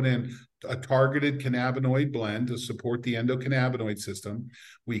plus. We put in a targeted cannabinoid blend to support the endocannabinoid system.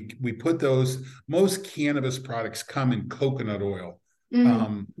 We put those, most cannabis products come in coconut oil,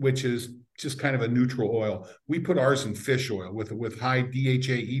 which is just kind of a neutral oil. We put ours in fish oil with high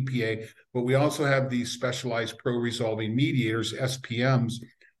DHA, EPA, but we also have these specialized pro-resolving mediators, SPMs.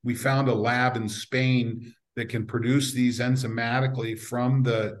 We found a lab in Spain that can produce these enzymatically from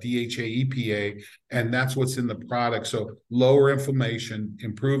the DHA, EPA, and that's what's in the product. So lower inflammation,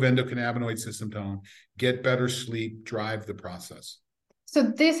 improve endocannabinoid system tone, get better sleep, drive the process. So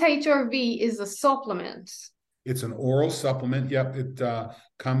this HRV is a supplement. It's an oral supplement. Yep. It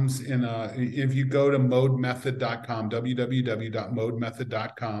comes in if you go to modemethod.com,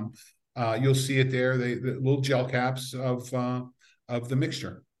 www.modemethod.com, you'll see it there. The little gel caps of the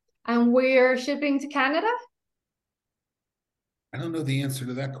mixture. And we're shipping to Canada? I don't know the answer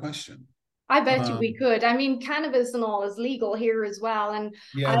to that question. I bet you we Um, could. I mean, cannabis and all is legal here as well. And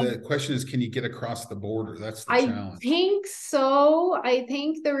yeah, I the question is, can you get across the border? That's the I challenge. think so. I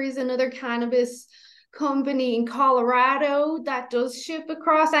think there is another cannabis company in Colorado that does ship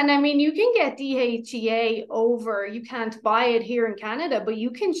across. And I mean, you can get DHEA over. You can't buy it here in Canada, but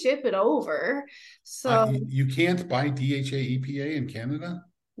you can ship it over. So, You can't buy DHA EPA in Canada?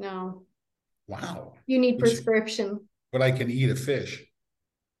 no, Wow. you need Which, prescription. but I can eat a fish.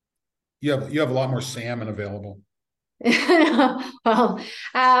 You have a lot more salmon available. Well,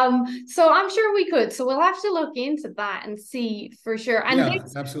 so I'm sure we could. So we'll have to look into that and see for sure. And Yeah,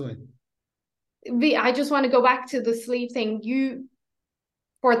 absolutely. I just want to go back to the sleep thing.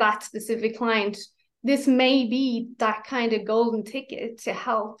 For that specific client, this may be that kind of golden ticket to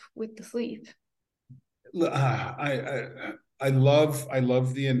help with the sleep. I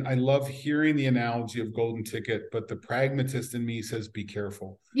love hearing the analogy of golden ticket, but the pragmatist in me says be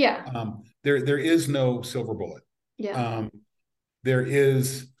careful. Yeah. There is no silver bullet. Yeah. Um,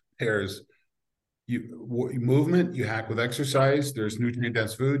 there's movement, you hack with exercise. There's nutrient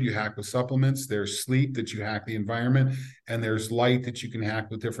dense food, you hack with supplements. There's sleep that you hack the environment, and there's light that you can hack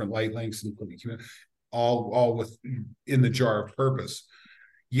with different light lengths, and all with in the jar of purpose.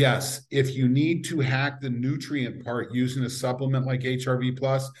 Yes, if you need to hack the nutrient part using a supplement like HRV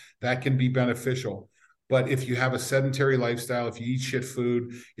plus, that can be beneficial. But if you have a sedentary lifestyle, if you eat shit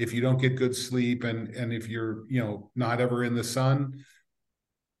food, if you don't get good sleep, and if you're not ever in the sun,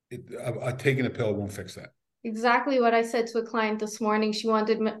 taking a pill won't fix that. Exactly what I said to a client this morning. She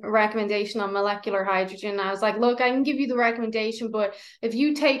wanted a recommendation on molecular hydrogen. I was like, look, I can give you the recommendation, but if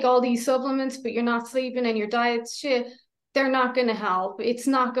you take all these supplements, but you're not sleeping and your diet's shit, they're not going to help. It's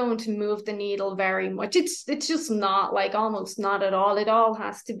not going to move the needle very much. It's just not, like, almost not at all. It all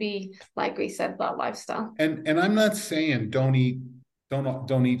has to be, like we said, that lifestyle. And I'm not saying don't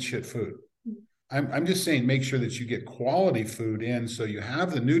eat shit food. I'm just saying make sure that you get quality food in so you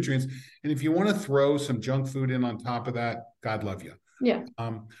have the nutrients. And if you want to throw some junk food in on top of that, God love you. Yeah.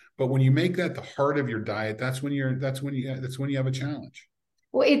 But when you make that the heart of your diet, that's when you have a challenge.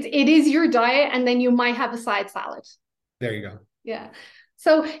 Well, it is your diet, and then you might have a side salad. There you go. Yeah.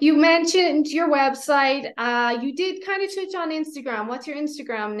 So you mentioned your website. You did kind of touch on Instagram. What's your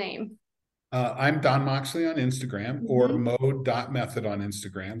Instagram name? I'm Don Moxley on Instagram, or mode.method on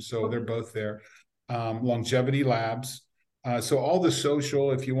Instagram. So they're both there. Longevity Labs. So all the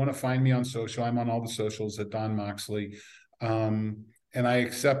social, if you want to find me on social, I'm on all the socials at Don Moxley. And I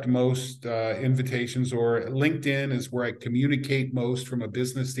accept most invitations, or LinkedIn is where I communicate most from a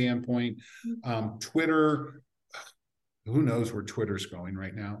business standpoint. Twitter, who knows where Twitter's going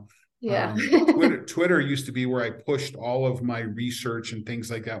right now. Yeah. Twitter used to be where I pushed all of my research and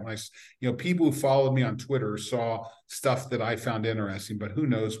things like that. When people who followed me on Twitter saw stuff that I found interesting, but who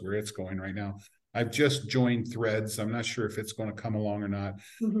knows where it's going right now. I've just joined Threads. I'm not sure if it's going to come along or not.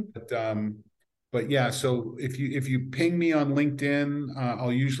 But yeah, so if you ping me on LinkedIn,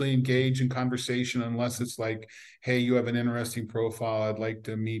 I'll usually engage in conversation, unless it's like, hey, you have an interesting profile, I'd like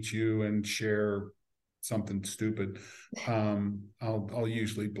to meet you and share something stupid. I'll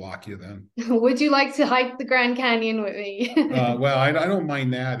usually block you then. Would you like to hike the Grand Canyon with me? Well, I don't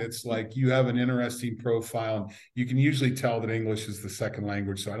mind that. It's like you have an interesting profile, and you can usually tell that English is the second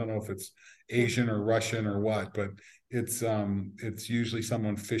language. So I don't know if it's Asian or Russian or what, but it's usually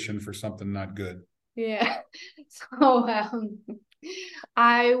someone fishing for something not good. Yeah. So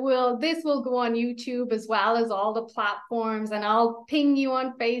this will go on YouTube as well as all the platforms, and I'll ping you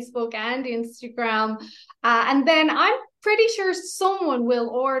on Facebook and Instagram. And then I'm pretty sure someone will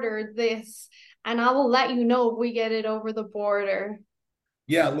order this, and I will let you know if we get it over the border.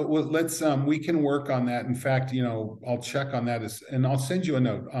 Yeah, let's we can work on that. In fact, I'll check on that, and I'll send you a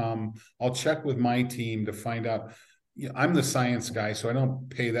note. I'll check with my team to find out. I'm the science guy, so I don't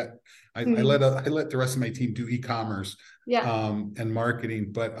pay that. I let the rest of my team do e-commerce, and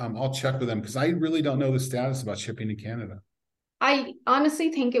marketing, but I'll check with them, because I really don't know the status about shipping to Canada. I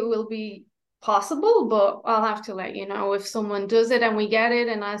honestly think it will be possible, but I'll have to let you know if someone does it and we get it,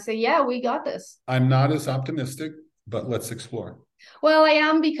 and I say, yeah, we got this. I'm not as optimistic, but let's explore. Well, I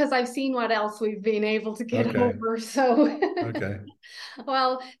am, because I've seen what else we've been able to get Okay. over. So, Okay.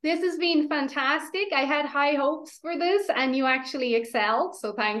 well, this has been fantastic. I had high hopes for this, and you actually excelled.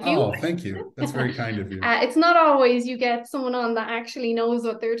 So, thank you. Oh, thank you. That's very kind of you. It's not always you get someone on that actually knows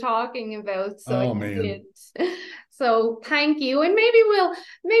what they're talking about. So Oh you man. did. So thank you. And maybe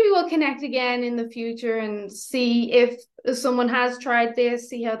we'll connect again in the future and see if someone has tried this,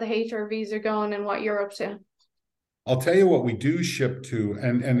 see how the HRVs are going and what you're up to. I'll tell you what we do ship to,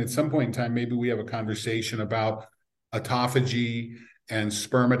 and at some point in time, maybe we have a conversation about autophagy and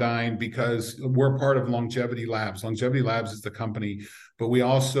spermidine, because we're part of Longevity Labs. Longevity Labs is the company, but we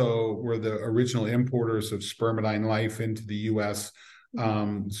also were the original importers of spermidine life into the US.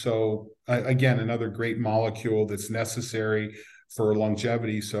 So again, another great molecule that's necessary for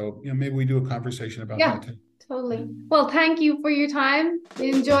longevity. So, maybe we do a conversation about Yeah, that too. totally. Well, thank you for your time.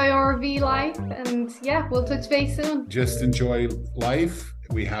 Enjoy RV life, and yeah, we'll touch base soon. Just enjoy life.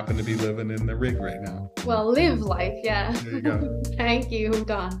 We happen to be living in the rig right now. Well, live life, yeah. There you go. Thank you,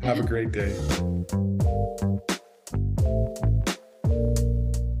 Don. Have a great day.